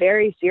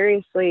very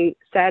seriously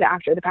said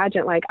after the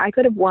pageant, like, I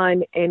could have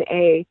won in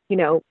a,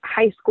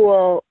 high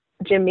school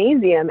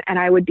gymnasium and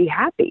I would be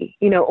happy.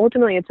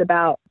 Ultimately, it's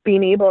about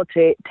being able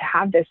to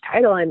have this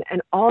title and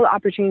all the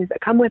opportunities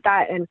that come with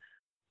that and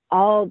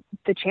all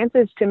the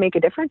chances to make a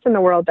difference in the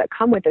world that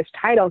come with this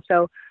title.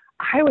 So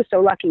I was so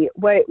lucky.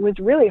 What was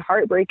really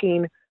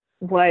heartbreaking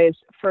was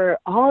for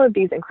all of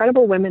these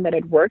incredible women that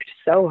had worked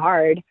so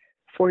hard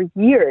for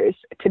years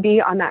to be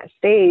on that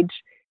stage,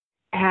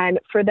 and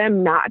for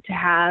them not to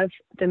have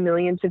the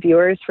millions of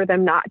viewers, for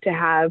them not to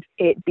have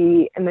it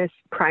be in this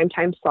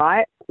primetime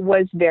slot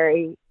was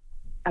very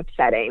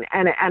upsetting.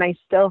 And I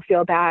still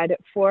feel bad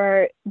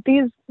for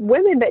these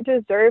women that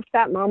deserved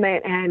that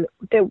moment and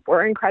that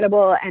were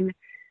incredible. And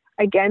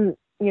again,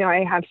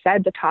 I have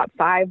said the top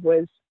 5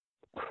 was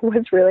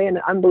really an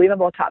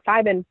unbelievable top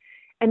 5, and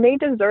they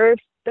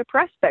deserved the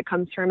press that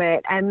comes from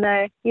it, and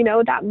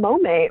that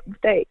moment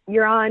that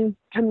you're on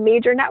a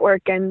major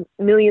network and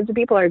millions of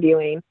people are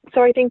viewing.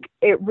 So I think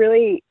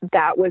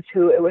that was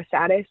who it was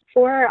saddest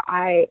for.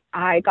 I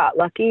got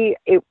lucky.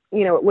 It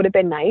would have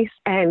been nice,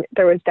 and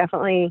there was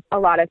definitely a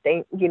lot of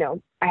things.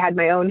 I had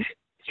my own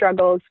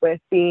struggles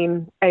with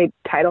being a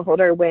title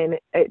holder when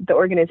the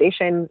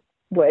organization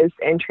was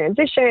in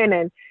transition,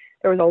 and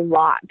there was a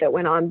lot that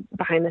went on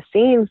behind the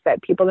scenes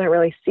that people didn't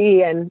really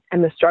see, and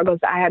the struggles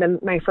that I had in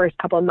my first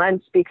couple of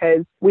months,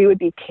 because we would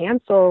be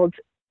canceled.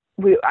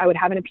 I would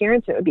have an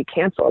appearance and it would be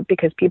canceled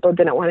because people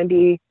didn't want to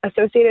be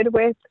associated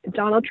with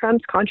Donald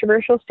Trump's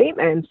controversial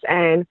statements.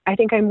 And I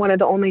think I'm one of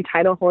the only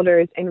title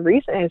holders in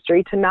recent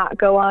history to not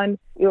go on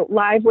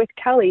live with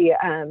Kelly.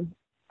 At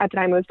the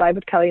time it was live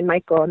with Kelly and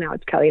Michael. Now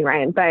it's Kelly and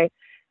Ryan. But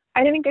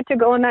I didn't get to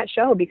go on that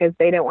show because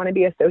they didn't want to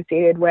be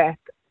associated with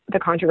the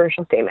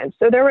controversial statements.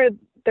 So there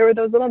were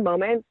those little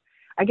moments.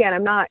 Again,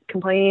 I'm not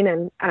complaining,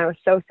 and I was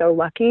so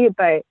lucky,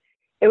 but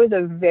it was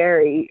a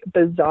very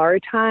bizarre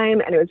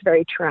time, and it was a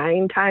very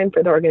trying time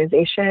for the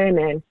organization.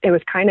 And it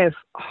was kind of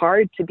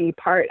hard to be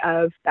part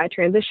of that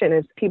transition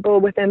as people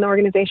within the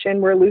organization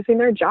were losing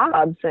their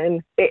jobs.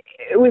 And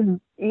it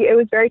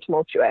was very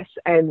tumultuous,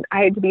 and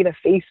I had to be the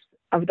face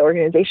of the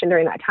organization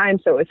during that time.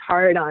 So it was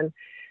hard on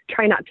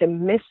trying not to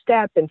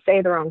misstep and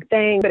say the wrong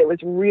thing, but it was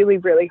really,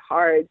 really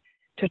hard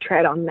to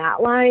tread on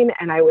that line.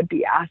 And I would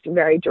be asked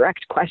very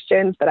direct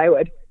questions that I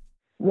would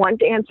want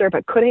to answer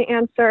but couldn't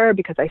answer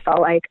because I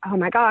felt like, oh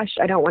my gosh,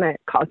 I don't want to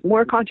cause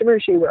more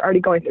controversy. We're already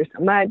going through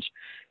so much.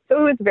 So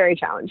it was very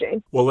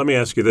challenging. Well, let me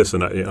ask you this,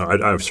 and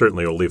I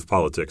certainly will leave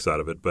politics out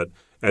of it, but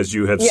as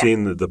you have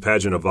seen the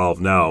pageant evolve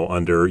now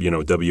under,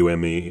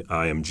 WME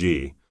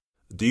IMG,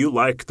 do you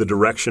like the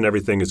direction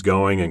everything is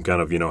going and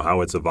kind of, how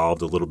it's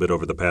evolved a little bit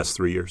over the past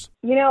 3 years?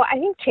 I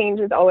think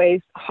change is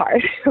always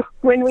hard.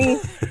 when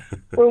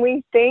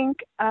we think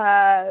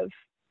of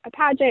a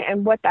pageant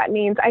and what that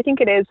means, I think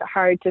it is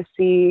hard to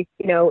see,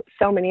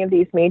 so many of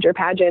these major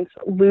pageants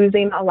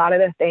losing a lot of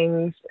the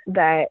things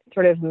that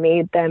sort of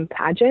made them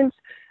pageants.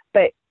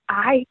 But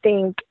I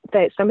think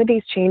that some of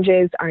these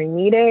changes are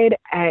needed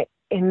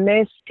in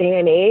this day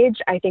and age.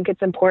 I think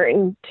it's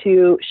important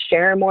to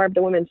share more of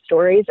the women's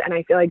stories, and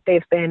I feel like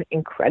they've been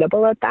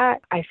incredible at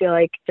that. I feel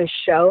like the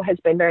show has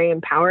been very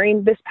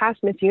empowering. This past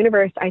Miss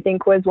Universe, I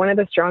think, was one of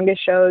the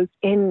strongest shows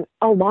in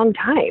a long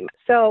time.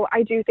 So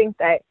I do think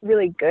that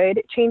really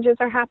good changes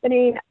are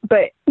happening.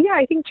 But yeah,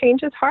 I think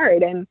change is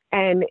hard,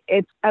 and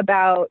it's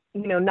about,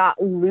 not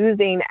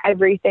losing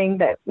everything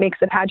that makes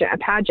a pageant a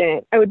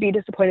pageant. I would be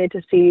disappointed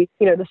to see,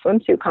 the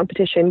swimsuit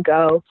competition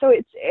go. So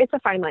it's a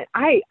fine line.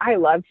 I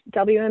love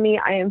WME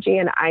IMG,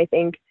 and I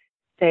think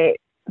that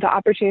the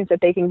opportunities that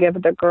they can give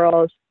the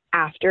girls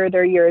after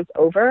their year is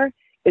over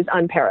is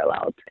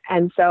unparalleled.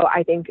 And so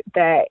I think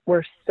that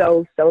we're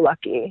so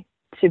lucky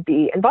to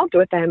be involved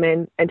with them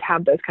and to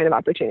have those kind of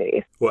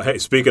opportunities. Well, hey,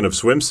 speaking of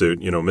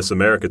swimsuit, Miss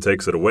America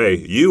takes it away.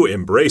 You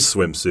embrace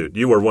swimsuit.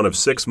 You were one of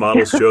 6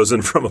 models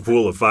chosen from a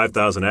pool of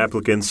 5,000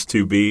 applicants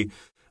to be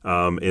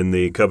in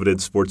the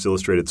coveted Sports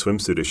Illustrated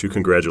swimsuit issue.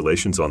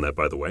 Congratulations on that,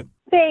 by the way.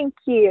 Thank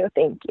you.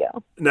 Thank you.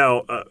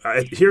 Now,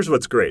 here's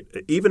what's great.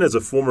 Even as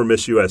a former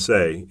Miss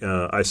USA,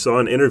 I saw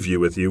an interview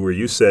with you where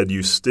you said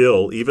you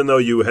still, even though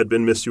you had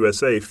been Miss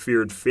USA,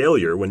 feared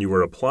failure when you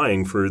were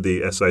applying for the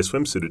SI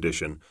swimsuit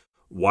edition.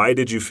 Why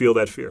did you feel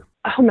that fear?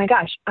 Oh my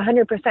gosh,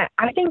 100%.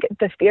 I think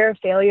the fear of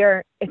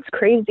failure, it's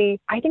crazy.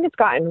 I think it's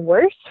gotten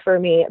worse for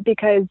me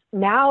because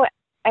now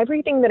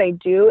everything that I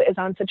do is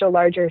on such a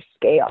larger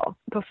scale.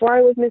 Before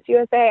I was Miss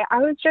USA, I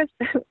was just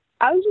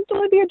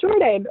Olivia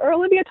Jordan or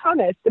Olivia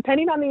Thomas,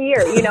 depending on the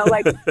year,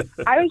 like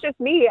I was just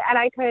me, and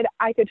I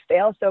could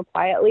fail so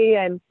quietly,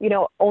 and,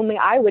 only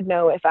I would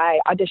know if I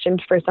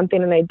auditioned for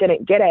something and I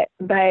didn't get it.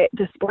 But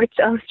the Sports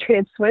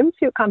Illustrated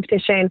swimsuit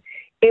competition,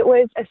 it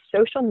was a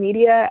social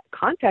media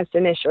contest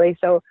initially.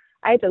 So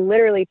I had to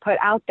literally put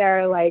out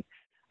there like,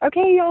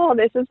 okay, y'all,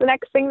 this is the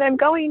next thing that I'm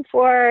going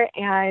for.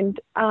 And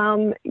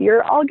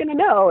you're all going to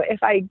know if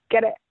I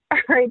get it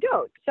or I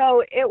don't.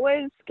 So it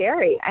was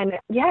scary. And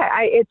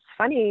it's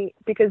funny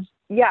because,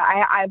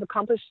 I've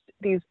accomplished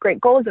these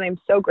great goals and I'm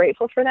so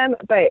grateful for them,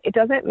 but it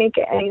doesn't make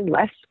it any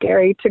less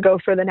scary to go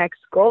for the next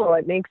goal.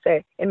 It makes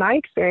it, in my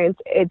experience,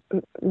 it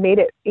made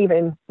it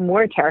even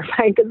more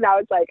terrifying because now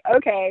it's like,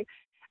 okay,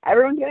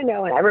 everyone's going to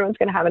know and everyone's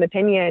going to have an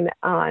opinion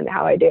on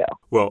how I do.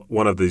 Well,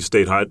 one of the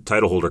state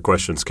title holder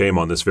questions came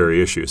on this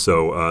very issue.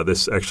 So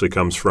this actually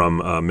comes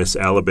from Miss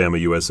Alabama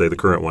USA, the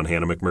current one,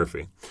 Hannah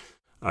McMurphy.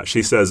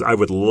 She says, I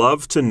would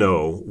love to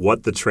know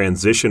what the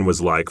transition was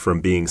like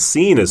from being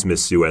seen as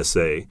Miss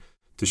USA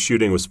to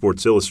shooting with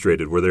Sports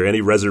Illustrated. Were there any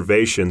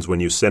reservations when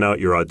you sent out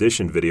your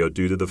audition video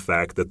due to the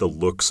fact that the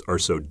looks are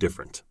so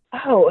different?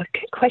 Oh,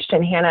 good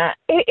question, Hannah.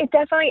 It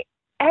definitely,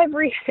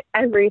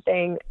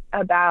 everything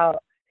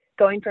about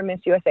going from Miss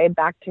USA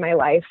back to my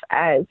life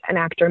as an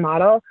actor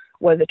model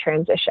was a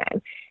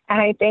transition.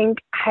 And I think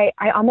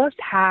I almost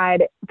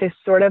had this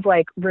sort of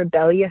like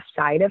rebellious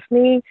side of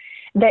me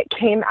that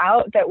came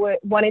out that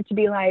wanted to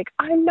be like,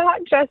 I'm not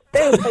just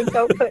this, like,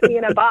 don't put me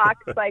in a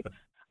box. Like,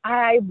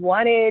 I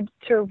wanted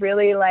to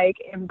really like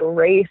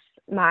embrace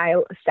my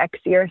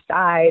sexier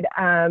side.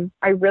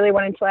 I really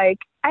wanted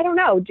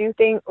to do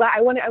things.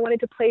 I wanted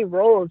to play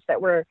roles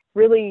that were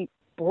really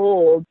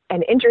bold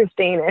and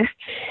interesting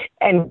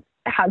and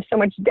have so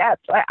much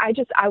depth. I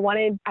just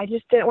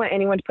didn't want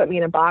anyone to put me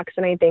in a box.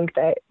 And I think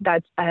that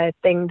that's a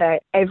thing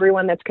that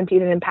everyone that's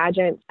competed in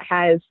pageants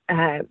has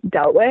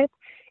dealt with,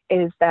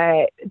 is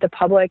that the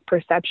public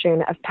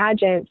perception of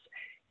pageants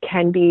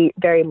can be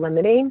very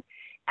limiting.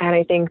 And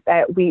I think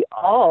that we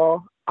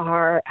all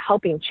are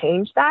helping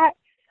change that.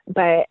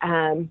 But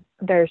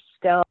there's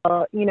still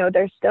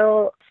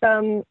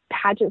some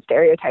pageant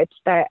stereotypes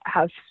that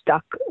have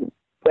stuck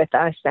with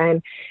us.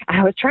 And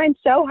I was trying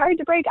so hard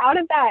to break out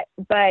of that,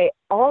 but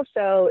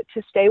also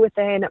to stay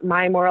within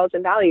my morals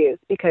and values,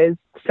 because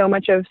so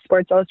much of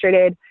Sports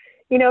Illustrated,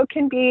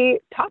 can be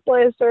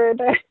topless or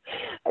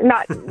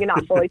not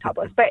fully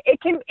topless, but it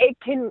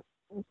can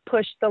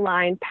push the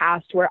line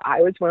past where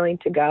I was willing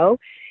to go.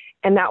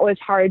 And that was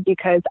hard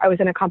because I was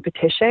in a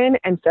competition.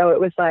 And so it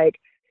was like,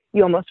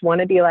 you almost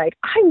want to be like,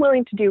 I'm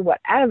willing to do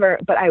whatever,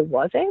 but I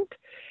wasn't.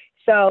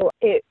 So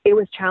it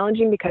was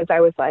challenging because I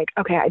was like,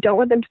 okay, I don't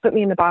want them to put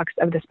me in the box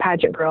of this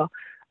pageant girl,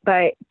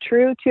 but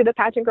true to the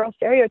pageant girl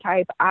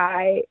stereotype,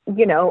 I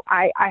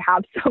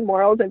have some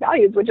morals and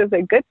values, which is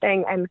a good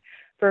thing. And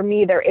for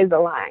me, there is a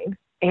line,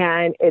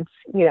 and it's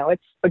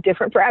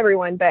different for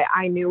everyone, but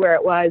I knew where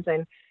it was.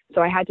 And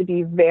so I had to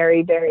be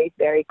very, very,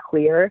 very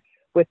clear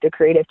with the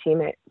creative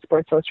team at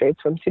Sports Illustrated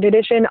Swimsuit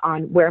Edition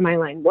on where my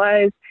line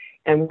was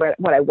and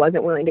what I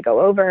wasn't willing to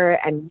go over.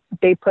 And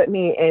they put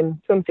me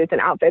in swimsuits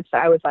and outfits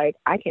that I was like,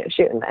 I can't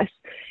shoot in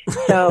this.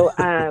 So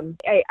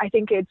I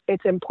think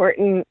it's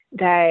important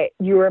that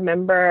you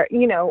remember,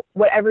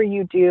 whatever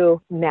you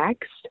do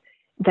next,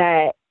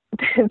 that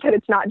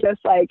it's not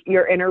just like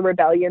your inner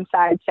rebellion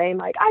side saying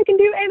like, I can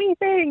do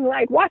anything,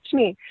 like, watch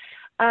me.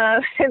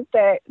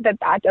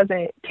 That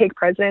doesn't take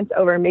precedence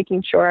over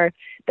making sure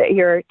that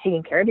you're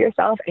taking care of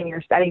yourself and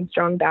you're setting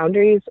strong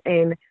boundaries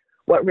in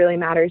what really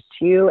matters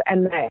to you,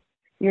 and that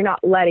you're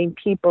not letting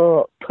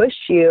people push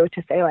you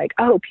to say like,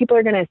 oh, people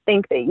are going to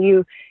think that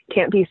you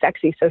can't be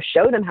sexy, so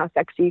show them how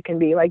sexy you can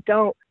be. Like,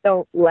 don't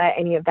let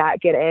any of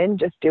that get in.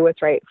 Just do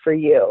what's right for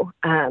you.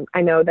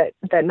 I know that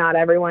not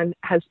everyone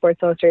has Sports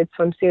Illustrated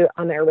swimsuit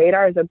on their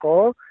radar as a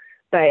goal,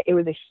 but it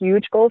was a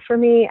huge goal for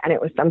me, and it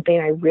was something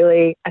I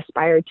really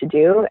aspired to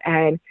do.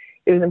 And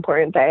it was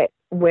important that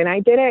when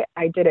I did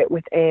it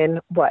within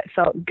what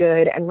felt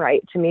good and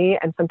right to me,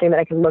 and something that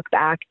I can look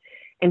back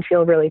and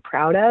feel really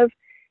proud of.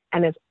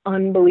 And as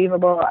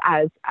unbelievable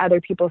as other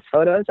people's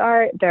photos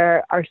are,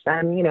 there are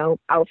some,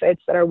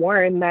 outfits that are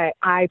worn that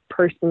I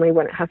personally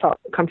wouldn't have felt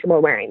comfortable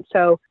wearing.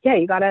 So yeah,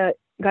 you gotta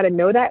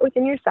know that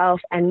within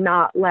yourself and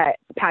not let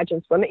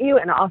pageants limit you,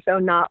 and also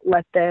not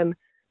let them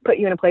put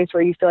you in a place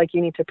where you feel like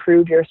you need to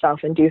prove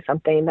yourself and do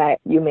something that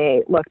you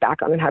may look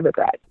back on and have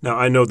regret. Now,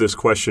 I know this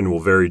question will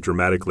vary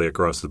dramatically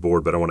across the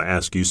board, but I want to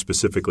ask you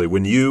specifically,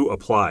 when you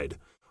applied,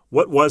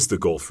 What was the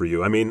goal for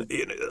you? I mean,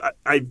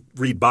 I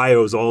read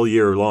bios all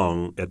year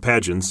long at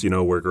pageants,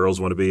 where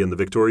girls want to be in the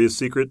Victoria's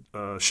Secret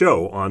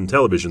show on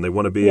television. They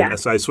want to be an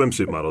SI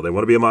swimsuit model. They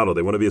want to be a model.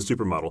 They want to be a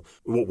supermodel.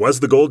 Was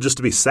the goal just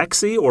to be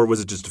sexy, or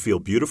was it just to feel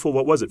beautiful?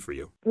 What was it for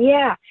you?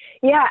 Yeah.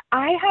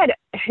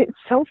 It's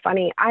so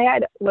funny. I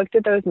had looked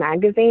at those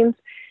magazines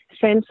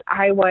since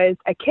I was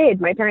a kid.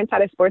 My parents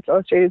had a Sports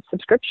Illustrated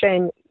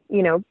subscription,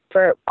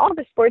 for all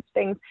the sports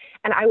things.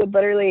 And I would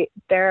literally,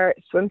 their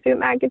swimsuit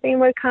magazine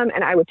would come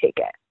and I would take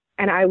it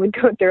and I would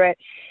go through it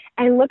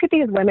and look at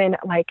these women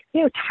like,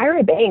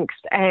 Tyra Banks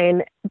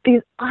and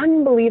these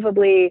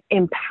unbelievably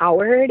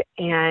empowered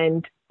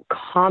and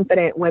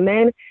confident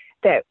women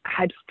that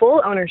had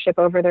full ownership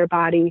over their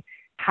body,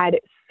 had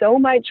so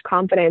much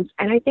confidence.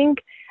 And I think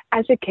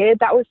as a kid,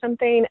 that was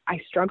something I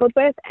struggled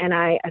with and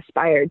I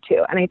aspired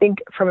to. And I think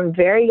from a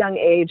very young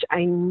age,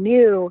 I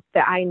knew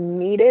that I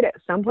needed at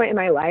some point in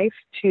my life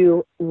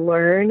to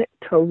learn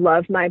to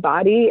love my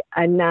body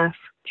enough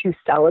to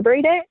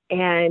celebrate it.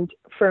 And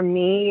for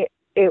me,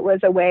 it was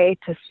a way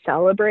to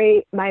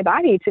celebrate my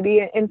body, to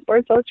be in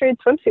Sports Illustrated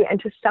swimsuit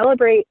and to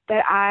celebrate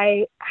that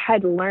I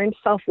had learned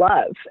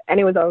self-love. And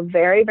it was a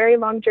very, very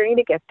long journey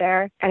to get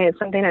there. And it's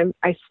something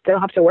I still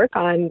have to work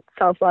on,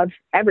 self-love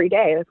every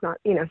day. It's not,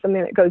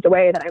 something that goes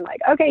away that I'm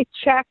like, okay,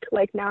 check,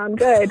 like now I'm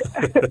good.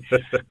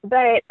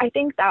 But I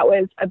think that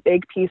was a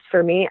big piece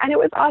for me. And it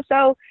was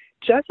also,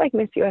 just like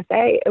Miss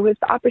USA, it was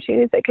the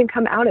opportunities that can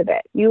come out of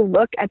it. You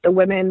look at the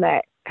women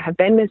that have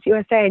been Miss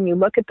USA and you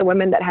look at the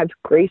women that have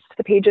graced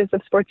the pages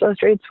of Sports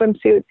Illustrated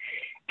swimsuit,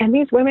 and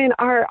these women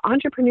are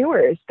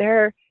entrepreneurs,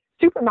 they're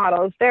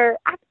supermodels, they're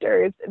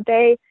actors,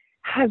 they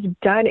have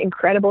done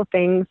incredible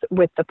things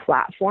with the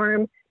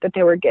platform that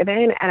they were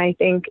given. And I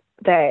think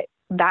that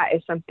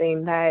is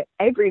something that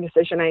every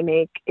decision I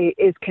make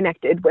is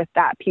connected with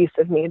that piece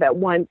of me that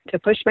wants to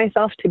push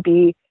myself to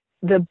be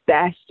the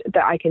best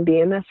that I can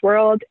be in this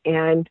world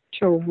and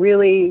to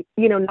really,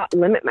 not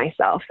limit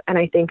myself. And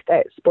I think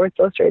that Sports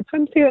Illustrated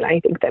swimsuit, and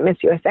I think that Miss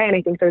USA, and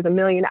I think there's a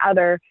million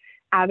other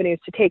avenues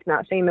to take,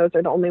 not saying those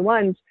are the only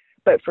ones.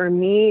 But for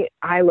me,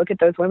 I look at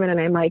those women and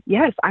I'm like,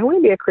 yes, I want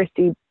to be a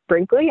Christy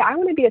Brinkley. I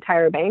want to be a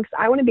Tyra Banks.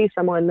 I want to be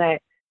someone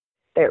that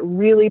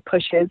really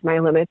pushes my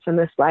limits in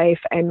this life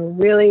and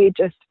really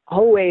just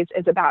always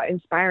is about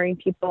inspiring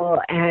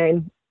people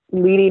and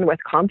leading with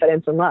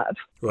confidence and love.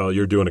 Well,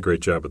 you're doing a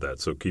great job of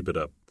that, so keep it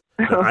up.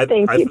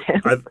 Thank you,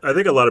 Tim. I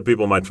think a lot of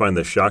people might find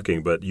this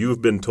shocking, but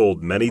you've been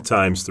told many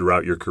times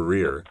throughout your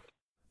career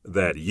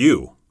that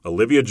you,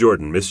 Olivia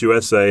Jordan, Miss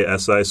USA,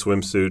 SI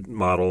swimsuit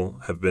model,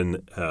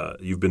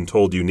 you've been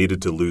told you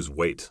needed to lose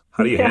weight.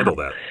 How do you handle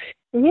that?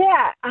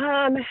 Yeah.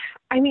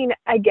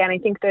 Again, I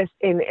think this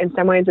in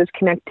some ways is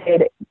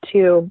connected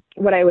to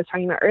what I was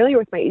talking about earlier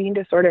with my eating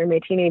disorder and my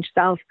teenage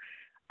self.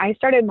 I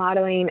started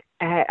modeling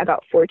at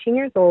about 14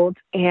 years old,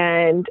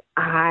 and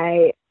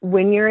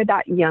when you're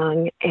that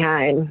young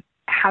and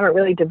haven't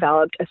really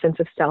developed a sense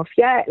of self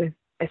yet, and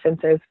a sense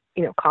of,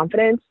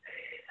 confidence,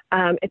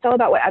 it's all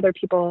about what other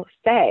people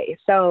say.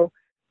 So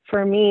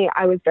for me,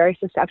 I was very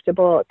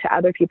susceptible to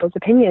other people's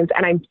opinions,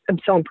 and I'm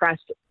so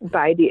impressed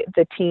by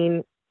the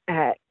teen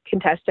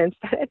contestants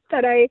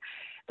that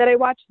I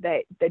watch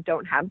that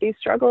don't have these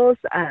struggles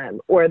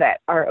or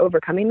that are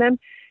overcoming them,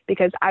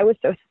 because I was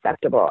so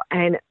susceptible.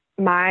 And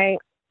my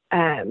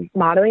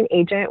modeling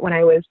agent, when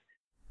I was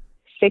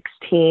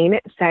 16,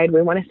 said,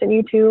 we want to send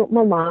you to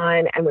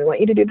Milan and we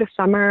want you to do the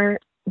summer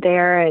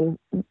there and,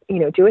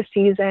 do a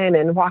season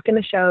and walk in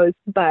the shows,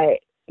 but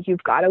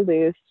you've got to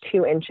lose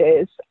 2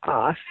 inches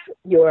off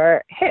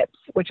your hips,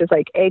 which is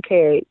like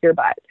AKA your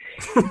butt.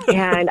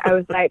 And I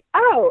was like,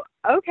 oh,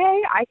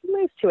 okay, I can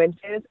lose 2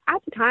 inches.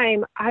 At the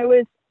time, I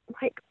was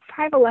like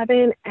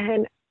 5'11"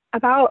 and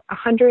about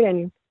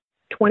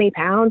 120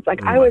 pounds.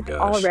 Like I was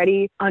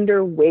already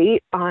underweight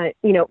on,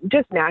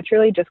 just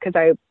naturally, just because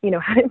I,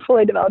 hadn't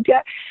fully developed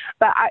yet.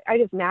 But I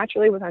just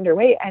naturally was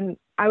underweight and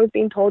I was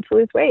being told to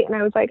lose weight. And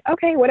I was like,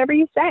 okay, whatever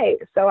you say.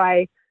 So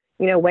I,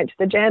 went to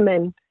the gym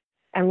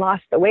and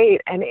lost the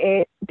weight. And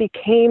it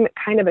became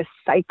kind of a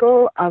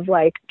cycle of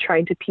like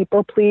trying to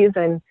people please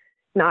and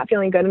not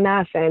feeling good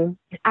enough. And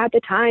at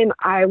the time,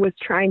 I was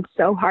trying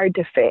so hard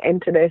to fit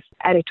into this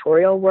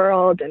editorial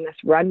world and this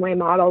runway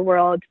model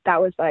world.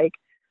 That was like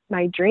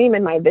my dream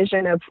and my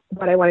vision of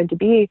what I wanted to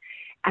be.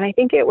 And I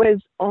think it was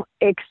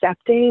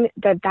accepting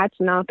that that's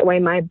not the way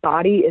my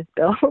body is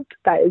built.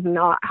 That is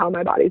not how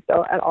my body's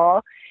built at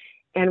all.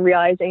 And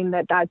realizing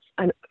that that's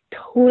a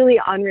totally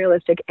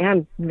unrealistic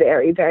and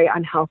very, very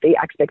unhealthy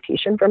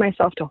expectation for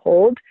myself to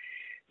hold.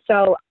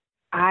 So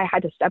I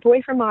had to step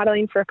away from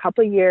modeling for a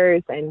couple of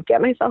years and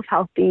get myself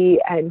healthy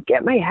and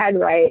get my head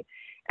right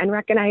and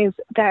recognize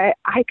that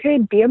I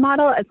could be a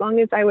model as long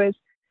as I was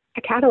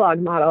a catalog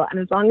model and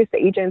as long as the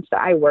agents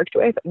that I worked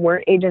with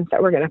weren't agents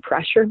that were going to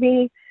pressure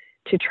me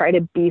to try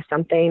to be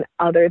something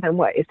other than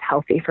what is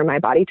healthy for my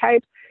body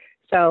type.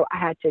 So I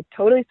had to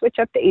totally switch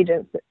up the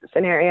agent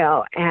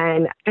scenario.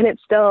 And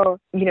it's still,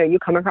 you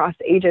come across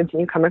agents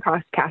and you come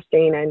across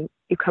casting and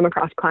you come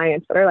across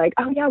clients that are like,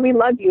 oh yeah, we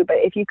love you, but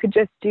if you could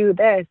just do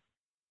this.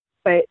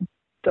 But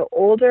the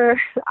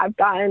older I've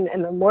gotten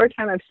and the more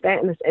time I've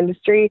spent in this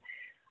industry,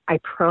 I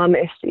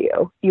promise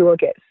you, you will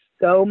get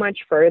so much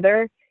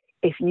further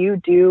if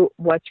you do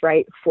what's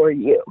right for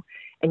you.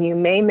 And you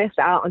may miss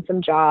out on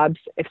some jobs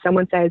if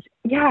someone says,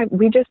 yeah,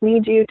 we just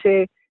need you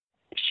to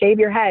shave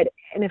your head.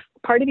 And if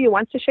part of you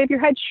wants to shave your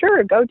head,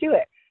 sure, go do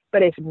it.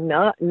 But if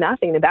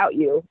nothing about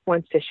you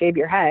wants to shave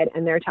your head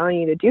and they're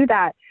telling you to do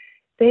that,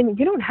 then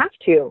you don't have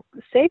to.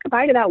 Say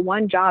goodbye to that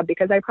one job,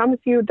 because I promise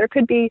you there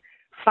could be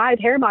 5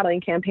 hair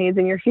modeling campaigns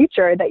in your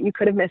future that you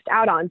could have missed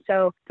out on.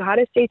 So got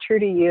to stay true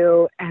to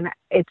you. And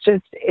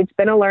it's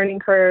been a learning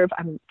curve.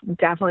 I'm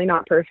definitely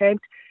not perfect,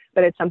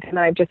 but it's something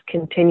that I've just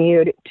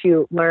continued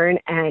to learn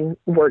and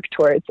work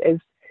towards is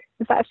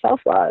that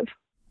self-love.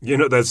 You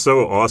know, that's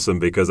so awesome,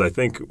 because I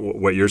think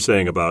what you're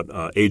saying about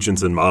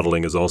agents in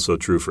modeling is also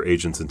true for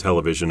agents in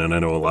television. And I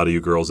know a lot of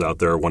you girls out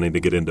there are wanting to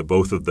get into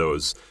both of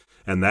those.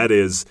 And that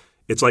is,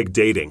 it's like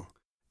dating.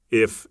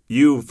 If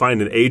you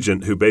find an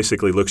agent who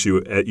basically looks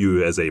at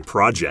you as a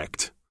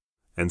project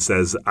and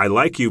says, I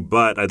like you,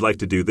 but I'd like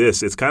to do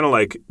this, it's kind of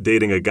like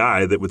dating a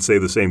guy that would say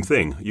the same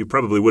thing. You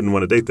probably wouldn't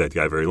want to date that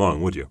guy very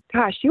long, would you?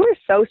 Gosh, you are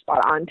so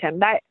spot on, Tim.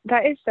 That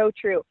is so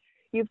true.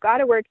 You've got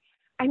to work.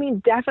 I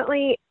mean,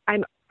 definitely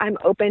I'm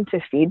open to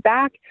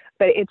feedback,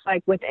 but it's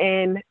like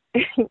within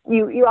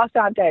you also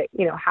have to,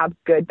 have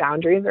good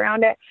boundaries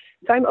around it.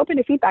 So I'm open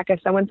to feedback if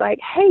someone's like,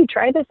 hey,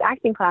 try this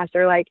acting class,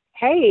 or like,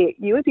 hey,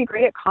 you would be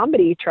great at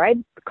comedy, try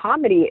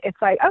comedy. It's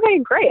like, okay,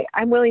 great.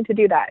 I'm willing to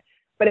do that.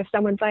 But if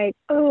someone's like,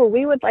 oh,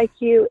 we would like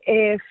you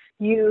if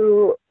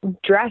you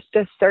dressed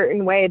a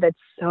certain way that's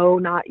so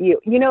not you,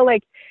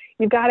 like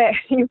you've got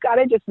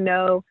to just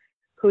know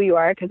who you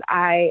are. Because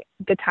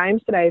the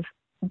times that I've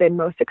been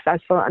most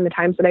successful and the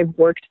times that I've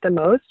worked the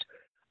most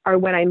are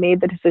when I made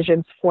the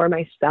decisions for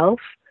myself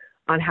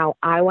on how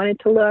I wanted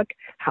to look,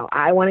 how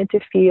I wanted to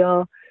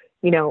feel,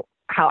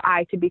 how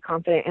I could be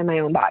confident in my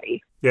own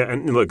body. Yeah,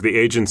 and look, the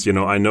agents,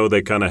 I know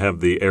they kind of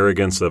have the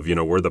arrogance of,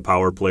 we're the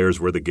power players,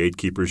 we're the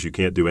gatekeepers, you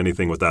can't do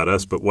anything without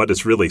us. But what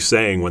it's really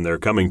saying when they're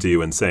coming to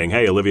you and saying,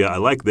 hey, Olivia, I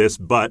like this,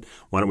 but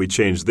why don't we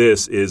change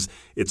this, is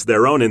it's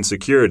their own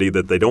insecurity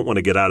that they don't want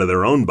to get out of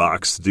their own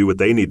box to do what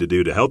they need to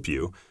do to help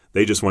you.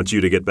 They just want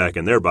you to get back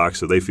in their box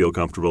so they feel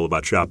comfortable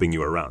about shopping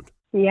you around.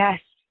 Yes,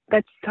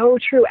 that's so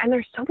true. And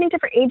there's so many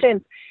different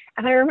agents.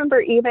 And I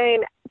remember even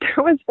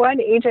there was one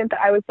agent that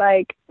I was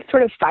like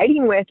sort of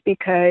fighting with,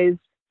 because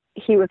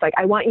he was like,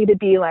 I want you to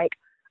be like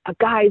a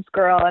guy's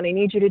girl, and I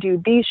need you to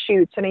do these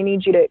shoots, and I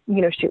need you to,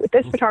 shoot with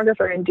this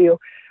photographer and do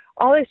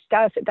all this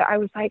stuff that I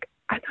was like,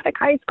 I'm not a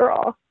guy's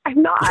girl.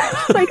 I'm not.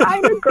 Like,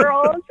 I'm a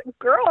girl's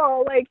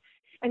girl. Like,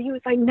 and he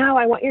was like, no,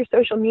 I want your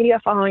social media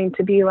following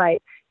to be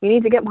like, you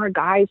need to get more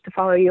guys to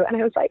follow you. And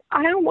I was like,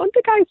 I don't want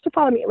the guys to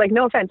follow me. Like,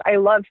 no offense. I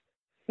love,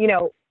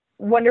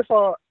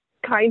 wonderful,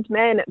 kind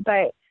men,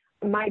 but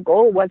my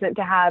goal wasn't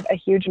to have a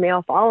huge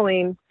male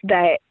following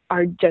that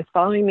are just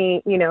following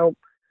me,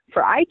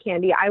 for eye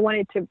candy. I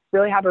wanted to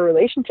really have a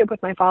relationship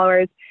with my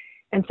followers.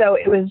 And so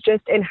it was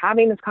just in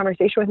having this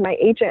conversation with my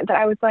agent that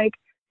I was like,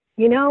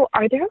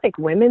 are there like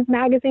women's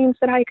magazines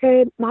that I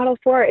could model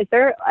for? Is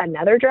there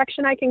another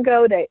direction I can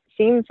go that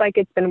seems like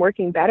it's been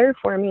working better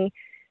for me?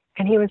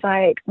 And he was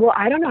like, well,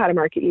 I don't know how to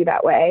market you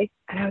that way.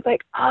 And I was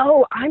like,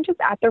 oh, I'm just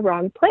at the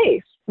wrong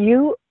place.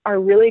 You are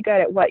really good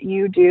at what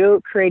you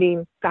do,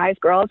 creating guys,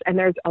 girls. And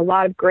there's a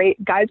lot of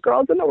great guys,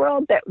 girls in the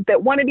world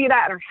that want to do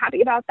that and are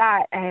happy about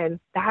that. And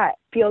that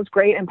feels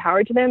great,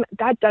 empowered to them.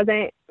 That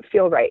doesn't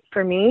feel right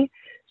for me.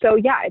 So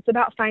yeah, it's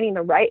about finding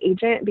the right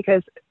agent,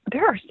 because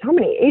there are so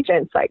many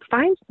agents. Like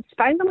find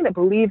someone that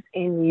believes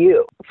in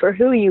you for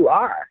who you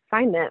are.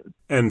 Find them.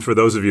 And for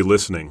those of you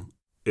listening,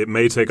 it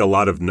may take a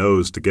lot of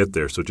no's to get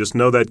there. So just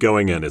know that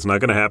going in. It's not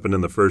going to happen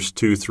in the first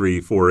 2,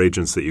 3, 4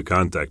 agents that you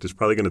contact. It's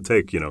probably going to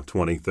take,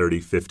 20, 30,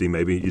 50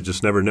 maybe. You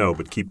just never know,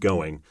 but keep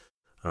going.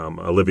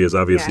 Olivia's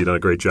obviously done a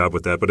great job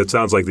with that, but it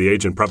sounds like the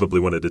agent probably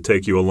wanted to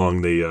take you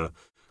along the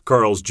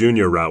Carl's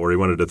Jr. route, where he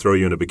wanted to throw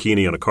you in a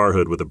bikini on a car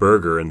hood with a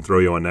burger and throw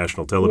you on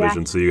national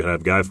television so you could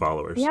have guy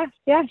followers.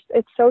 Yes,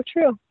 it's so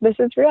true. This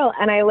is real.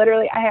 And I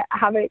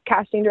have a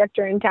casting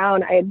director in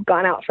town. I had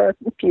gone out for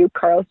a few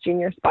Carl's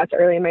Jr. spots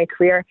early in my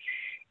career.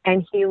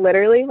 And he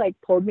literally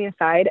pulled me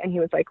aside and he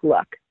was like,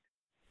 look,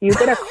 you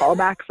get a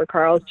callback for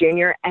Carl's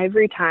Jr.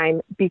 every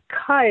time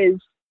because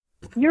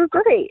you're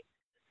great,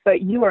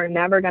 but you are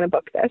never going to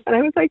book this. And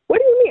I was like, what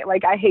do you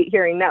mean? I hate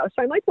hearing no.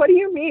 So I'm like, what do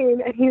you mean?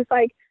 And he's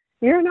like,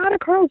 you're not a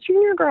Carl's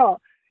Jr. girl.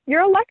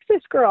 You're a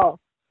Lexus girl.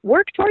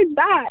 Work towards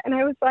that. And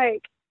I was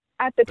like,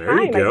 at the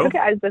time, I took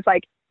it as this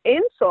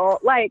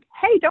insult,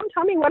 hey, don't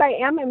tell me what I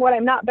am and what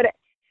I'm not. But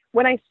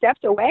when I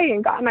stepped away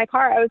and got in my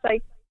car, I was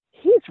like,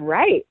 he's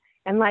right.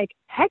 And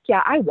heck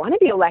yeah, I want to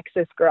be a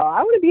Lexus girl.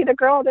 I want to be the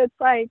girl that's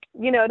the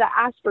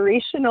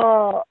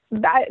aspirational,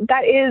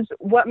 that is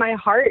what my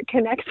heart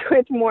connects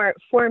with more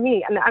for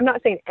me. And I'm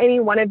not saying any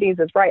one of these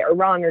is right or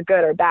wrong or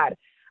good or bad.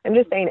 I'm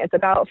just saying it's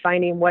about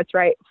finding what's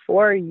right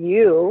for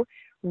you,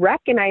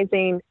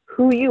 recognizing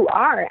who you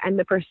are and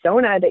the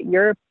persona that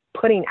you're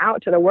putting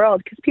out to the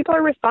world, because people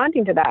are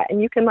responding to that.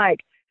 And you can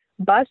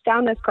bust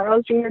down this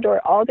Carl's Jr.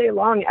 door all day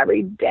long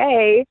every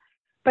day,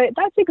 but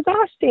that's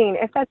exhausting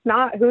if that's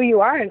not who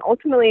you are. And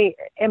ultimately,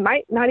 it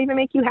might not even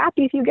make you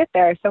happy if you get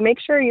there. So make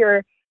sure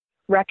you're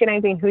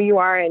recognizing who you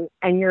are and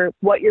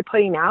what you're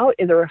putting out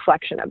is a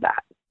reflection of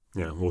that.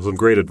 Yeah, well, some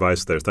great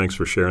advice there. Thanks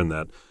for sharing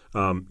that.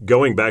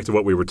 Going back to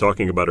what we were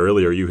talking about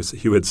earlier, you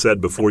had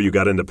said before you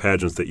got into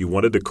pageants that you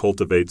wanted to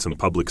cultivate some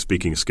public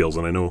speaking skills.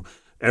 And I know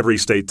every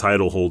state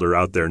title holder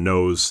out there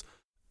knows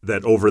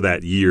that over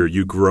that year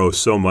you grow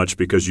so much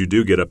because you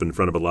do get up in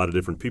front of a lot of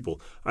different people.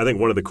 I think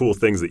one of the cool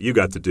things that you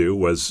got to do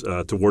was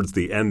towards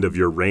the end of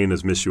your reign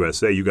as Miss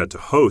USA, you got to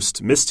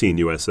host Miss Teen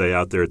USA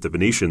out there at the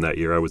Venetian that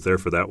year. I was there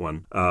for that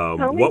one.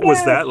 What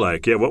was that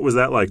like? Yeah, what was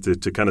that like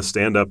to kind of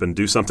stand up and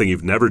do something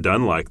you've never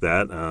done like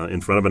that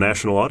in front of a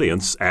national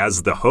audience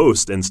as the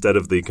host instead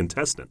of the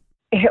contestant?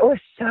 It was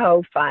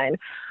so fun.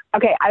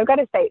 Okay, I've got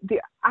to say,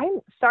 I'm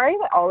sorry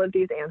that all of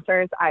these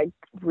answers, I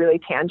really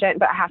tangent,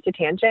 but I have to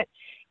tangent.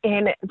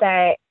 In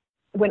that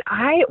when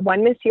I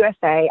won Miss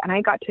USA and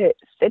I got to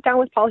sit down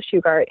with Paula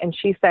Shugart and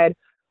she said,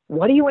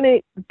 what do you want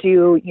to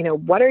do? You know,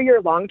 what are your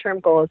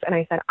long-term goals? And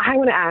I said, I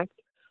want to act.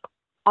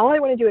 All I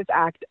want to do is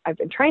act. I've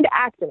been trying to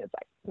act and it's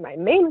like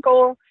my main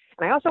goal.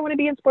 And I also want to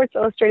be in Sports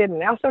Illustrated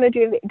and I also want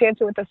to do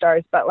Dancing with the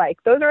Stars. But like,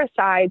 those are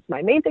asides.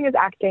 My main thing is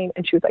acting.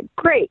 And she was like,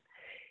 great.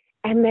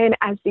 And then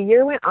as the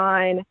year went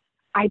on,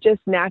 I just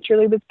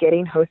naturally was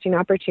getting hosting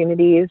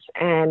opportunities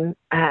and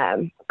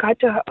got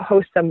to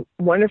host some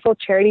wonderful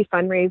charity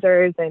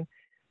fundraisers and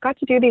got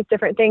to do these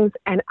different things.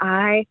 And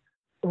I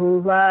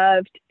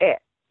loved it.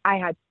 I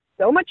had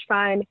so much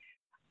fun.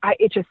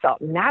 It just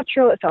felt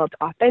natural. It felt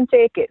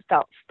authentic. It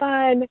felt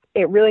fun.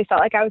 It really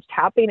felt like I was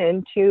tapping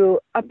into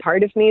a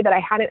part of me that I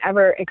hadn't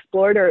ever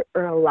explored or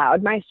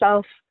allowed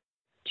myself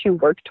to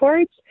work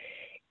towards.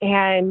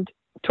 And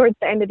towards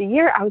the end of the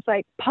year, I was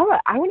like, Paula,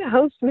 I want to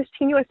host Miss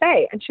Teen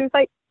USA. And she was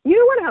like, you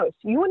don't want to host.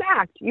 You want to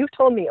act. You've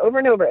told me over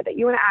and over that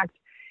you want to act.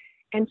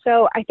 And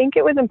so I think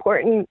it was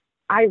important.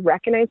 I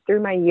recognized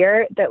through my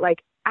year that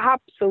like,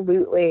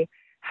 absolutely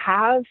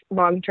have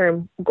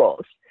long-term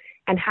goals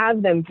and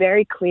have them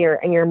very clear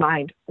in your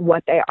mind,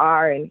 what they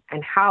are and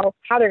how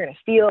they're going to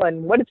feel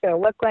and what it's going to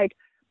look like,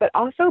 but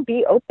also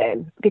be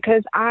open,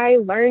 because I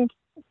learned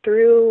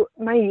through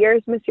my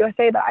years Miss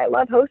USA that I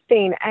love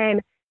hosting.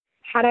 And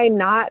had I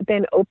not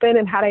been open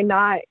and had I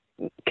not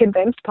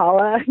convinced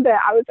Paula that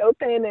I was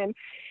open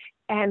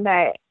and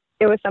that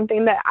it was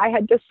something that I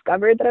had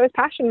discovered that I was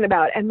passionate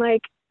about. And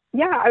like,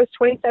 yeah, I was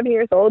 27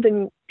 years old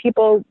and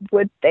people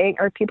would think,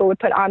 or people would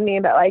put on me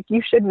that like,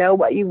 you should know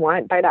what you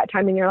want by that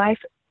time in your life.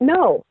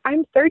 No,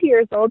 I'm 30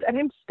 years old and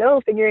I'm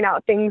still figuring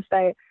out things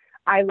that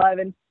I love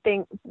and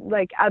think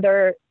like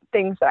other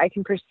things that I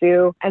can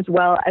pursue as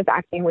well as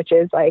acting, which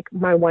is like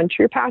my one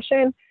true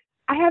passion.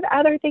 I have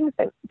other things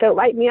that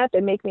light me up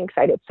and make me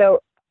excited. So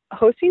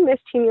hosting Miss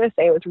Teen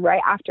USA was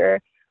right after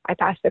I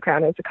passed the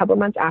crown. It was a couple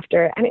months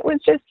after. And it was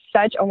just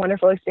such a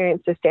wonderful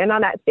experience to stand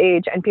on that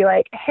stage and be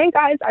like, hey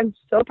guys, I'm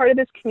still part of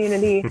this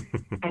community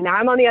and now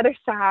I'm on the other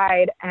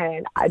side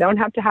and I don't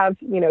have to have,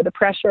 the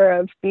pressure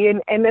of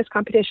being in this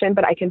competition,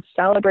 but I can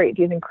celebrate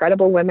these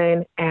incredible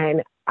women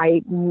and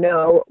I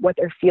know what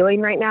they're feeling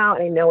right now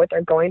and I know what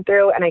they're going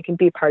through and I can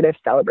be part of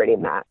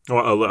celebrating that.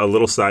 Well, a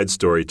little side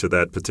story to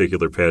that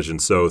particular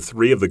pageant. So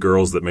 3 of the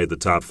girls that made the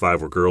top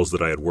 5 were girls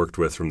that I had worked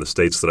with from the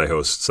states that I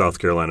host, South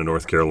Carolina,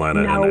 North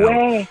Carolina,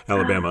 and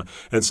Alabama.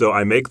 And so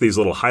I make these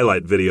little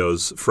highlight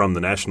videos from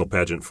the national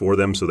pageant for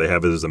them so they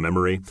have it as a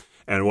memory.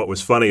 And what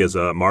was funny is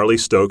Marley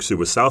Stokes, who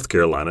was South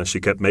Carolina, she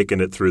kept making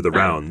it through the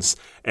rounds.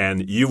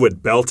 And you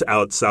would belt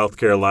out South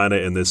Carolina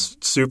in this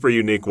super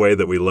unique way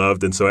that we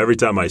loved. And so every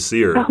time I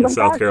see her in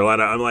South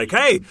Carolina, I'm like,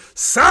 hey,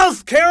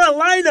 South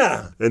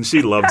Carolina! And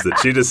she loves it.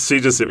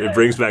 It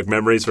brings back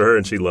memories for her,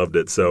 and she loved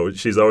it. So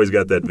she's always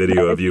got that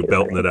video of you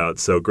belting it out.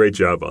 So great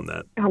job on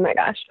that. Oh, my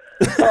gosh.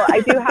 Well,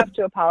 I do have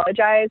to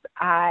apologize.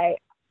 I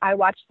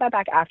watched that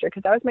back after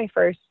because that was my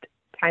first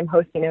time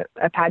hosting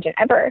a pageant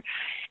ever.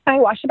 And I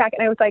watched it back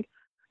and I was like,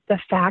 the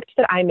fact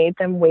that I made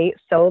them wait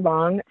so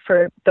long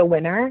for the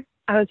winner,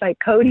 I was like,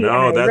 Cody.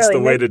 No, that's really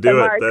the way to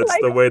do it. That's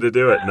the way to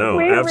do it.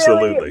 No,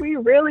 absolutely. We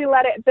really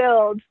let it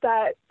build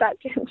that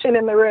tension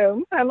in the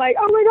room. I'm like,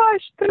 oh my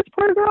gosh, those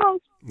poor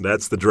girls.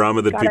 That's the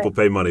drama that people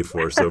pay money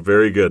for. So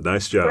very good.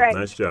 Nice job. Right.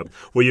 Nice job.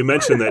 Well, you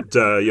mentioned that,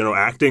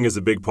 acting is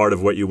a big part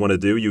of what you want to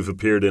do. You've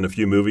appeared in a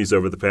few movies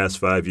over the past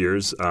 5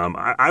 years.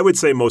 I would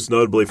say most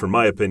notably, from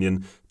my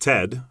opinion,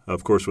 Ted,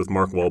 of course, with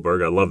Mark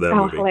Wahlberg. I love that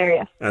movie.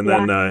 Hilarious. And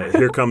then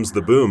Here Comes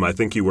the Boom. I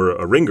think you were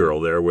a ring girl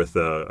there with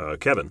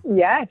Kevin.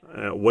 Yes.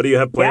 What do you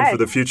have planned for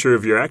the future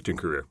of your acting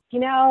career?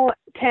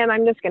 Tim,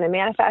 I'm just going to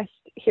manifest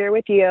here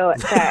with you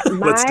that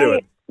Let's do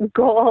it.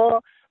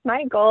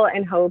 My goal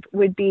and hope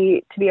would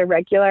be to be a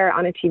regular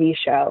on a TV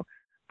show.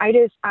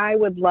 I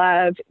would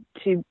love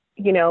to,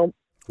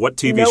 what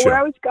TV know show? Where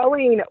I was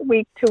going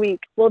week to week.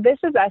 Well, This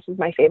Is Us is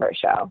my favorite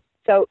show.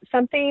 So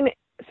something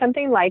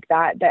like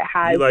that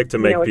has, you like to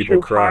make a people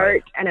true cry.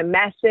 Heart and a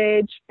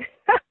message.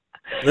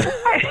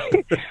 I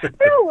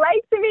don't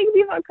like to make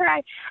people cry.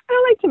 I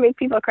don't like to make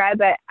people cry,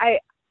 but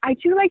I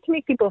do like to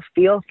make people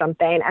feel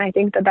something. And I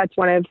think that that's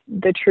one of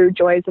the true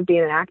joys of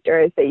being an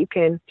actor, is that you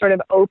can sort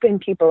of open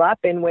people up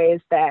in ways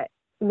that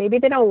maybe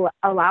they don't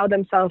allow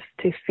themselves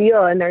to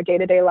feel in their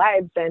day-to-day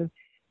lives, and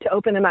to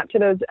open them up to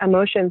those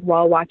emotions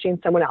while watching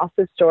someone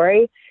else's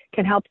story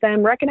can help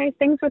them recognize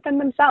things within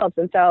themselves.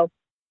 And so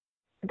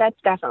that's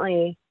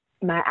definitely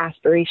my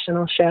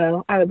aspirational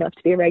show. I would love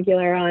to be a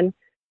regular on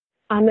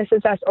This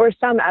Is Us, or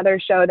some other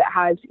show that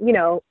has,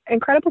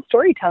 incredible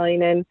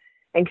storytelling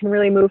and can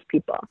really move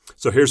people.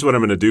 So here's what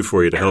I'm going to do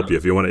for you to help you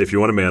if you want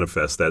to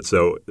manifest that.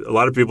 So a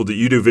lot of people, do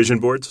you do vision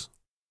boards?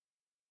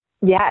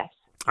 Yes.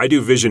 I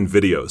do vision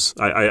videos.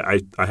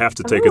 I have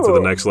to take it to the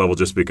next level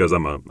just because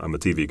I'm a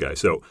TV guy.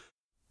 So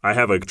I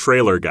have a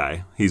trailer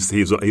guy. He's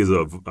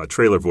a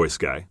trailer voice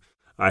guy.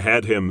 I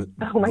had him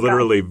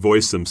literally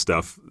voice some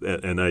stuff,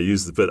 and I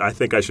used it. But I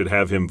think I should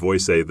have him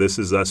voice a "This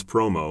Is Us"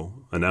 promo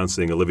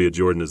announcing Olivia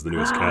Jordan as the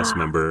newest cast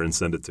member and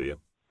send it to you.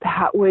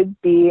 That would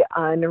be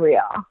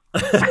unreal.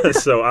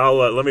 So I'll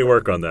let me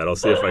work on that. I'll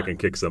see if I can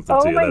kick something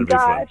to you. That'd be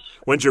fun.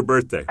 When's your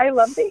birthday? I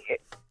love the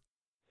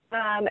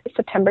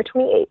September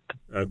 28th.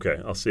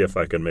 Okay, I'll see if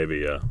I can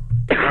maybe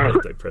get a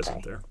birthday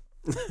present there.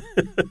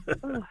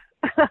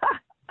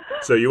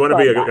 So you want to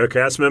be a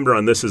cast member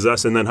on This Is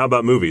Us, and then how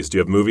about movies? Do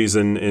you have movies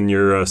in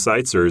your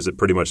sights, or is it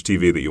pretty much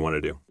TV that you want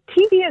to do?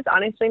 TV is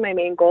honestly my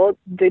main goal.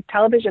 The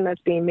television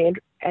that's being made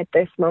at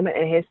this moment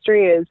in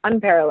history is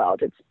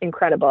unparalleled. It's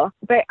incredible.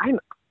 But I'm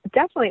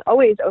definitely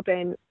always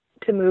open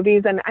to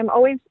movies, and I'm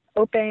always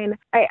open.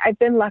 I've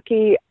been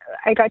lucky.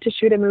 I got to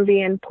shoot a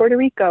movie in Puerto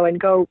Rico and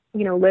go,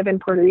 live in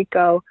Puerto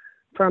Rico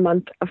for a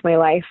month of my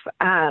life.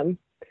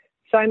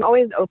 So I'm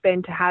always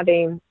open to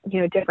having,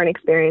 different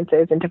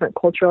experiences and different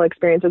cultural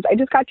experiences. I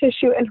just got to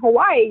shoot in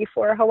Hawaii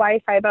for Hawaii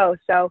Five-0.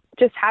 So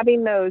just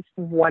having those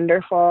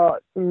wonderful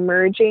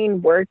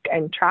merging work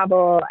and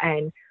travel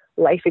and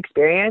life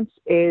experience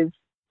is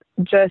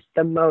just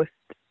the most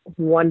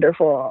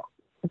wonderful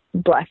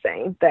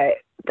blessing that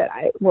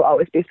I will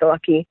always be so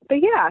lucky.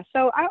 But yeah,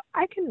 so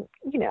I can,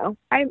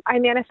 I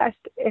manifest,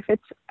 if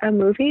it's a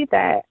movie,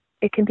 that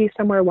it can be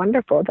somewhere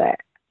wonderful that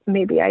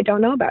maybe I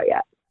don't know about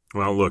yet.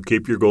 Well, look,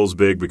 keep your goals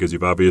big, because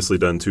you've obviously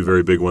done 2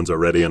 very big ones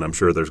already, and I'm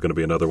sure there's going to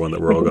be another one that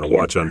we're all going to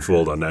watch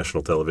unfold on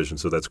national television,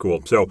 so that's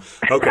cool. So,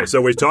 okay,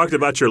 so we talked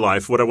about your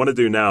life. What I want to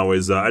do now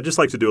is I just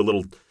like to do a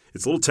little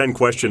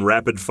 10-question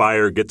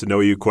rapid-fire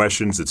get-to-know-you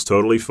questions. It's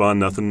totally fun.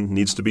 Nothing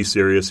needs to be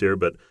serious here,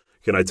 but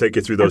can I take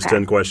you through those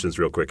 10 questions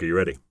real quick? Are you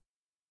ready?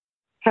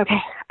 Okay.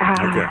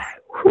 Okay.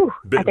 Whew,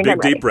 big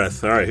deep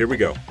breath. All right, here we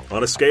go.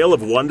 On a scale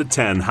of 1 to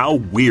 10, how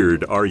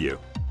weird are you?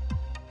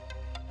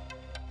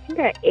 I think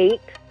at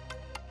 8.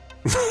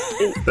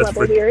 That's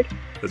weird.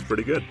 That's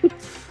pretty good.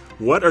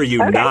 What are you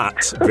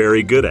not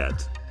very good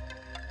at?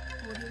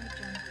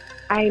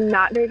 I'm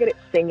not very good at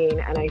singing,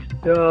 and I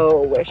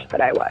so wish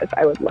that I was.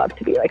 I would love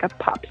to be like a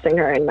pop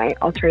singer in my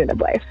alternative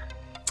life.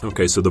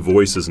 Okay, so the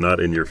voice is not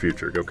in your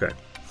future. Okay.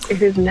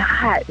 It is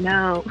not,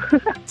 no.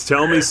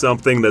 Tell me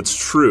something that's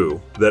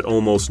true that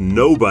almost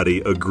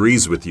nobody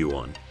agrees with you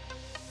on.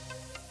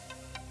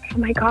 Oh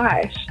my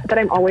gosh, that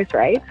I'm always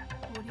right?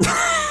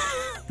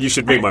 You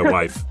should be my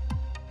wife.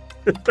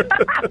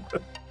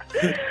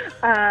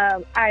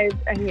 I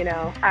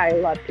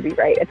love to be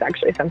right. It's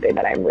actually something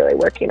that I'm really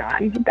working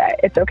on, that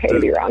it's okay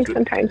to be wrong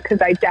sometimes,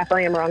 because I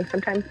definitely am wrong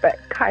sometimes, but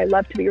I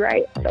love to be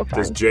right. It's so fun.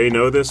 Does Jay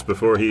know this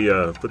before he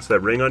puts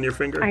that ring on your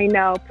finger? I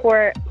know.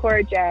 Poor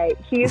Jay.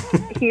 He's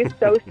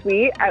so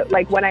sweet.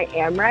 When I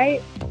am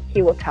right,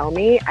 he will tell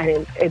me,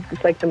 and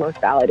it's like the most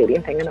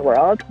validating thing in the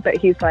world. But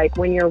he's like,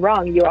 when you're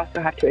wrong, you also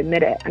have to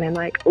admit it. And I'm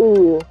like,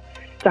 ooh.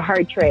 It's a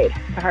hard trade.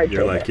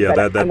 You're like, yeah,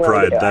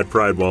 that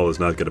pride wall is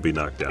not going to be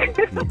knocked down.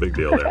 No big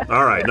deal there.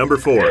 All right, number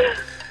 4.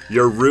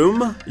 Your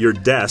room, your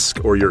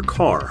desk, or your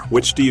car.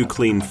 Which do you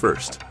clean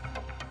first?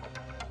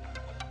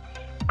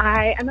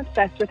 I am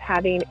obsessed with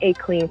having a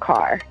clean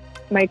car.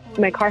 My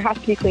car has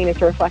to be clean.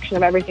 It's a reflection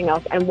of everything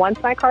else. And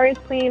once my car is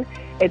clean,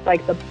 it's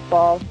like the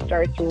ball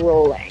starts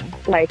rolling.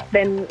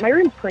 Then my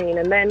room's clean,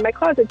 and then my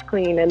closet's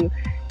clean, and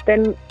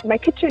then my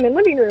kitchen and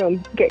living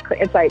room get clean.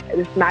 It's like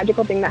this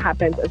magical thing that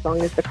happens as long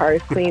as the car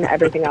is clean.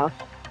 Everything else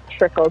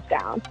trickles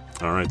down.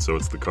 All right, so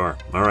it's the car.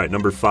 All right,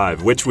 number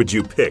 5. Which would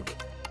you pick?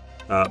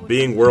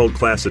 Being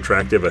world-class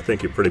attractive, I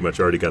think you pretty much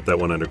already got that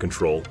one under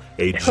control.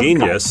 A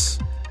genius,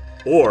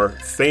 or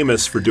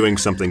famous for doing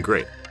something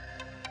great?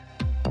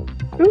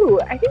 Ooh,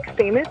 I think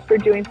famous for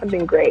doing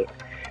something great.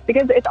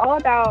 Because it's all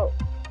about,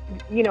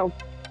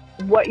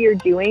 what you're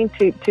doing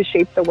to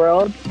shape the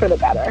world for the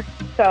better.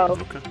 So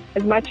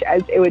as much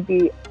as it would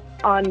be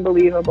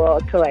unbelievable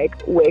to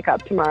wake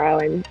up tomorrow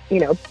and,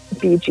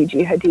 be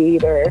Gigi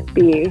Hadid or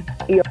be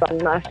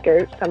Elon Musk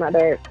or some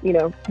other,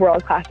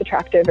 world-class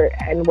attractive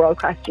and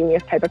world-class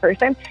genius type of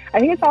person, I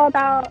think it's all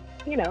about,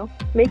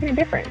 making a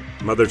difference.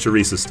 Mother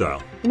Teresa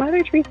style.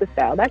 Mother Teresa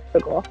style. That's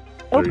the goal.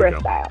 Oprah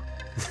style.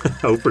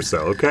 Oprah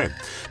style. Okay.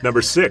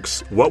 Number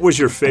 6. What was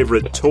your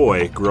favorite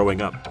toy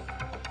growing up?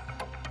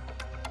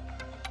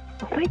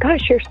 Oh my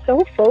gosh, you're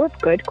so full of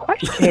good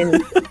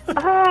questions.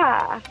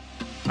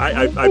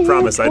 I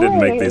promise I didn't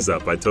make these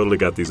up. I totally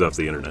got these off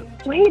the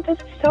internet. Wait, this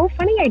is so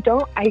funny. I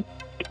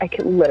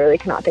literally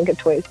cannot think of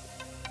toys.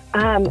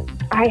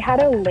 I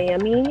had a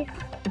Lammy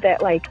that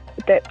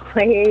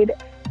played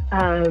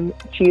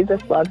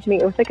Jesus Loves Me.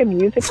 It was like a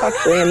music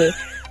box Lammy.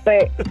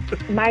 But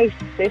my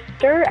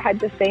sister had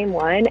the same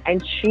one,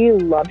 and she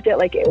loved it.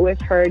 Like, it was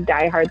her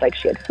diehard. Like,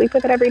 she had to sleep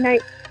with it every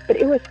night. But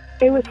it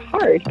was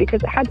hard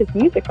because it had this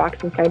music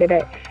box inside of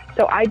it.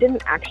 So I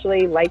didn't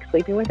actually like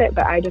sleeping with it,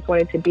 but I just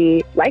wanted to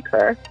be like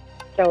her.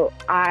 So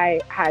I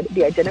had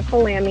the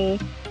identical Lammy,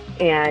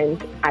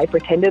 and I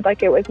pretended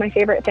like it was my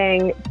favorite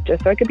thing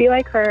just so I could be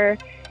like her.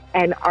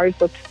 And ours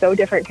looked so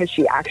different because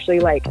she actually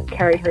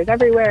carried hers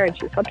everywhere and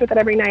she slept with it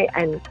every night,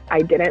 and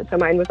I didn't. So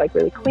mine was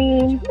really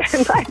clean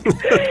and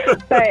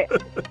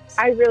but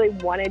I really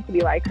wanted to be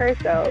like her.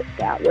 So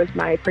that was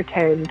my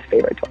pretend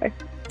favorite toy.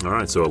 All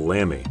right. So a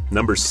Lammy.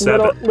 Number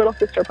 7. Little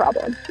sister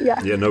problem. Yeah.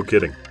 Yeah, no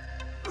kidding.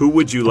 Who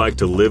would you like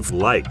to live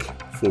like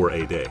for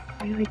a day?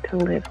 I like to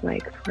live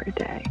like for a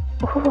day.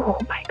 Oh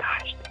my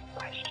gosh. This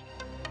question.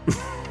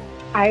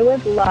 I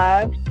would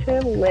love to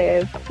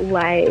live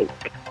like,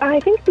 I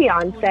think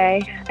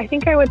Beyonce. I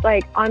think I would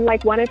on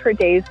one of her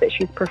days that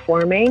she's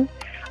performing,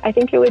 I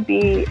think it would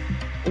be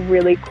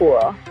really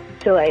cool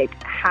to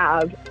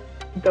have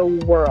the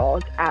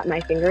world at my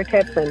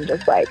fingertips and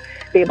just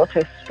be able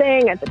to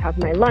sing at the top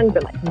of my lungs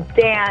and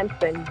dance,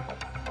 and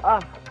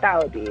that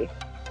would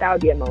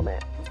be a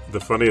moment. The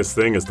funniest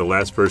thing is the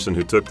last person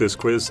who took this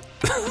quiz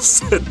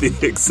said the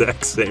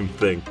exact same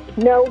thing.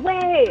 No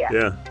way.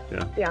 Yeah.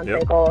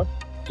 Beyonce goals.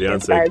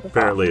 Beyonce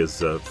apparently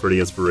is pretty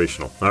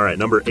inspirational. All right,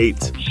 number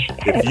 8.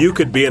 If you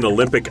could be an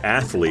Olympic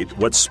athlete,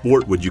 what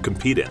sport would you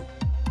compete in?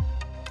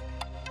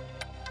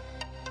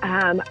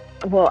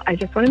 Well, I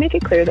just want to make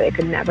it clear that I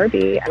could never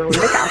be an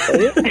Olympic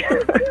athlete.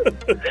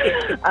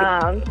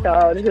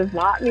 So this is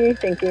not me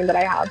thinking that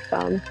I have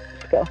some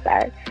skill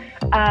set.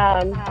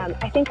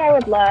 I think I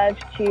would love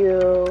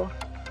to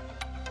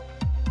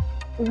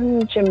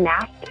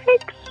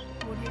gymnastics.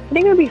 I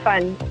think it would be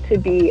fun to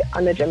be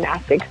on the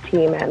gymnastics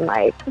team and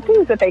the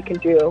things that they can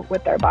do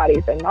with their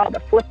bodies and all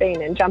the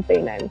flipping and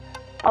jumping and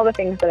all the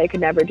things that I could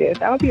never do.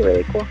 That would be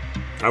really cool.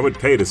 I would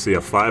pay to see a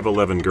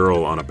 5'11"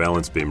 girl on a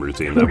balance beam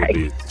routine. That would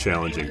be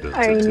challenging to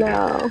I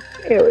know.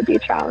 It would be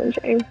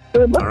challenging. It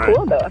would look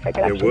cool, though, if I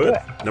could actually do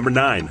it. Number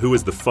 9. Who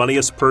is the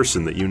funniest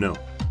person that you know?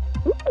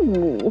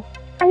 Ooh,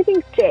 I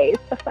think Jay's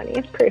the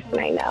funniest person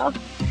I know.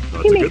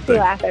 He makes me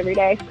laugh every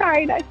day.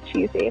 Sorry, that's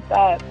cheesy,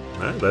 but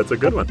that's a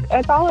good one.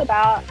 It's all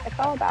about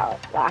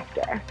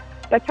laughter.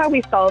 That's how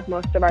we solve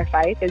most of our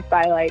fights, is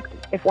by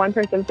if one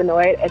person's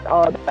annoyed, it's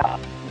all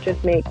about just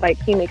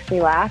he makes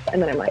me laugh,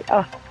 and then I'm like,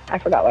 oh, I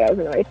forgot what I was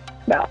annoyed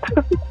about.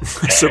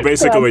 So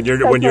basically,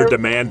 when you're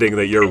demanding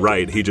that you're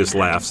right, he just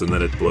laughs and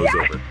then it blows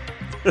over.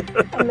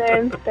 And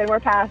then we're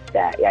past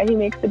that. Yeah, he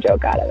makes the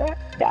joke out of it.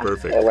 Yeah,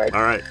 perfect. It works.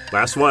 All right,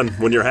 last one.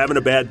 When you're having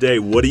a bad day,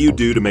 what do you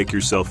do to make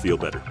yourself feel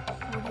better?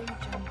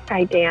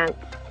 I dance.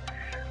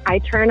 I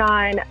turn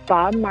on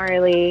Bob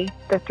Marley,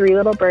 the Three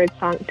Little Birds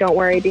song, Don't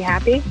Worry, Be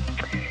Happy.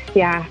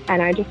 Yeah,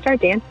 and I just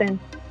start dancing.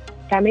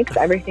 That makes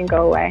everything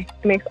go away.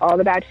 It makes all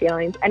the bad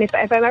feelings. And if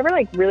I'm ever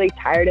really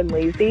tired and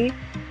lazy,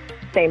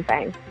 same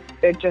thing.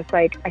 It just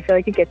I feel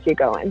like it gets you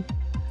going.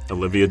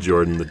 Olivia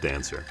Jordan, the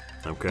dancer.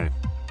 Okay.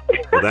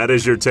 Well, that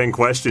is your 10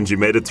 questions. You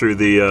made it through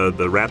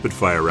the rapid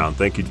fire round.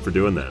 Thank you for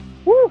doing that.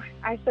 Woo!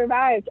 I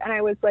survived, and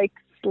I was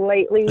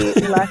slightly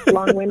less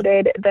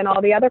long-winded than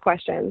all the other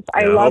questions.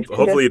 I loved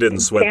hopefully you didn't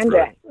sweat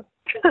through it.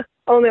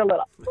 Only a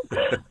little.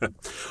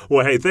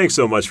 Well, hey, thanks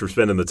so much for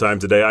spending the time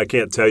today. I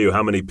can't tell you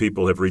how many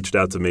people have reached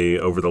out to me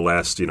over the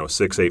last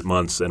 6-8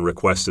 months and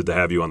requested to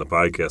have you on the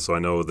podcast. So I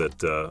know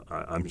that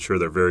I'm sure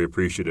they're very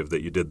appreciative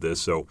that you did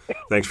this. So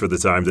thanks for the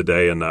time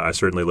today, and I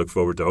certainly look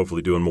forward to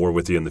hopefully doing more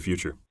with you in the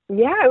future.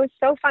 Yeah, it was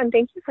so fun.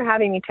 Thank you for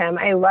having me, Tim.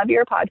 I love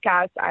your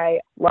podcast. I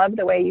love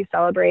the way you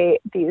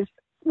celebrate these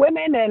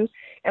women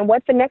and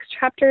what the next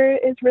chapter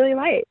is really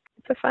like.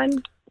 It's a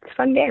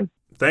fun game.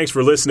 Thanks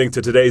for listening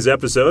to today's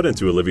episode and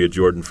to Olivia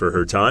Jordan for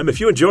her time. If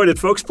you enjoyed it,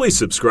 folks, please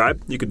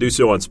subscribe. You can do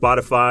so on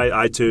Spotify,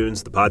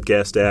 iTunes, the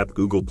podcast app,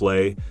 Google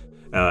Play,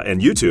 and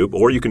YouTube,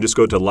 or you can just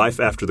go to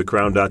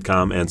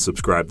lifeafterthecrown.com and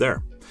subscribe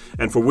there.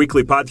 And for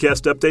weekly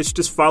podcast updates,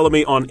 just follow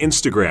me on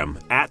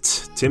Instagram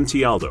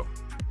 @TimTialdo.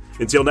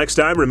 Until next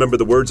time, remember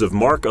the words of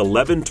Mark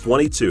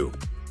 11:22.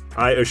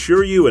 I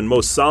assure you and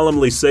most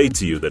solemnly say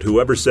to you that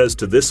whoever says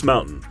to this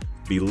mountain,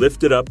 be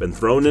lifted up and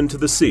thrown into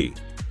the sea,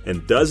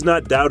 and does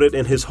not doubt it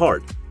in his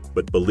heart,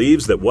 but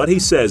believes that what he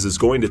says is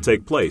going to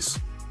take place,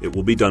 it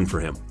will be done for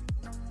him.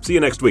 See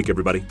you next week,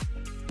 everybody.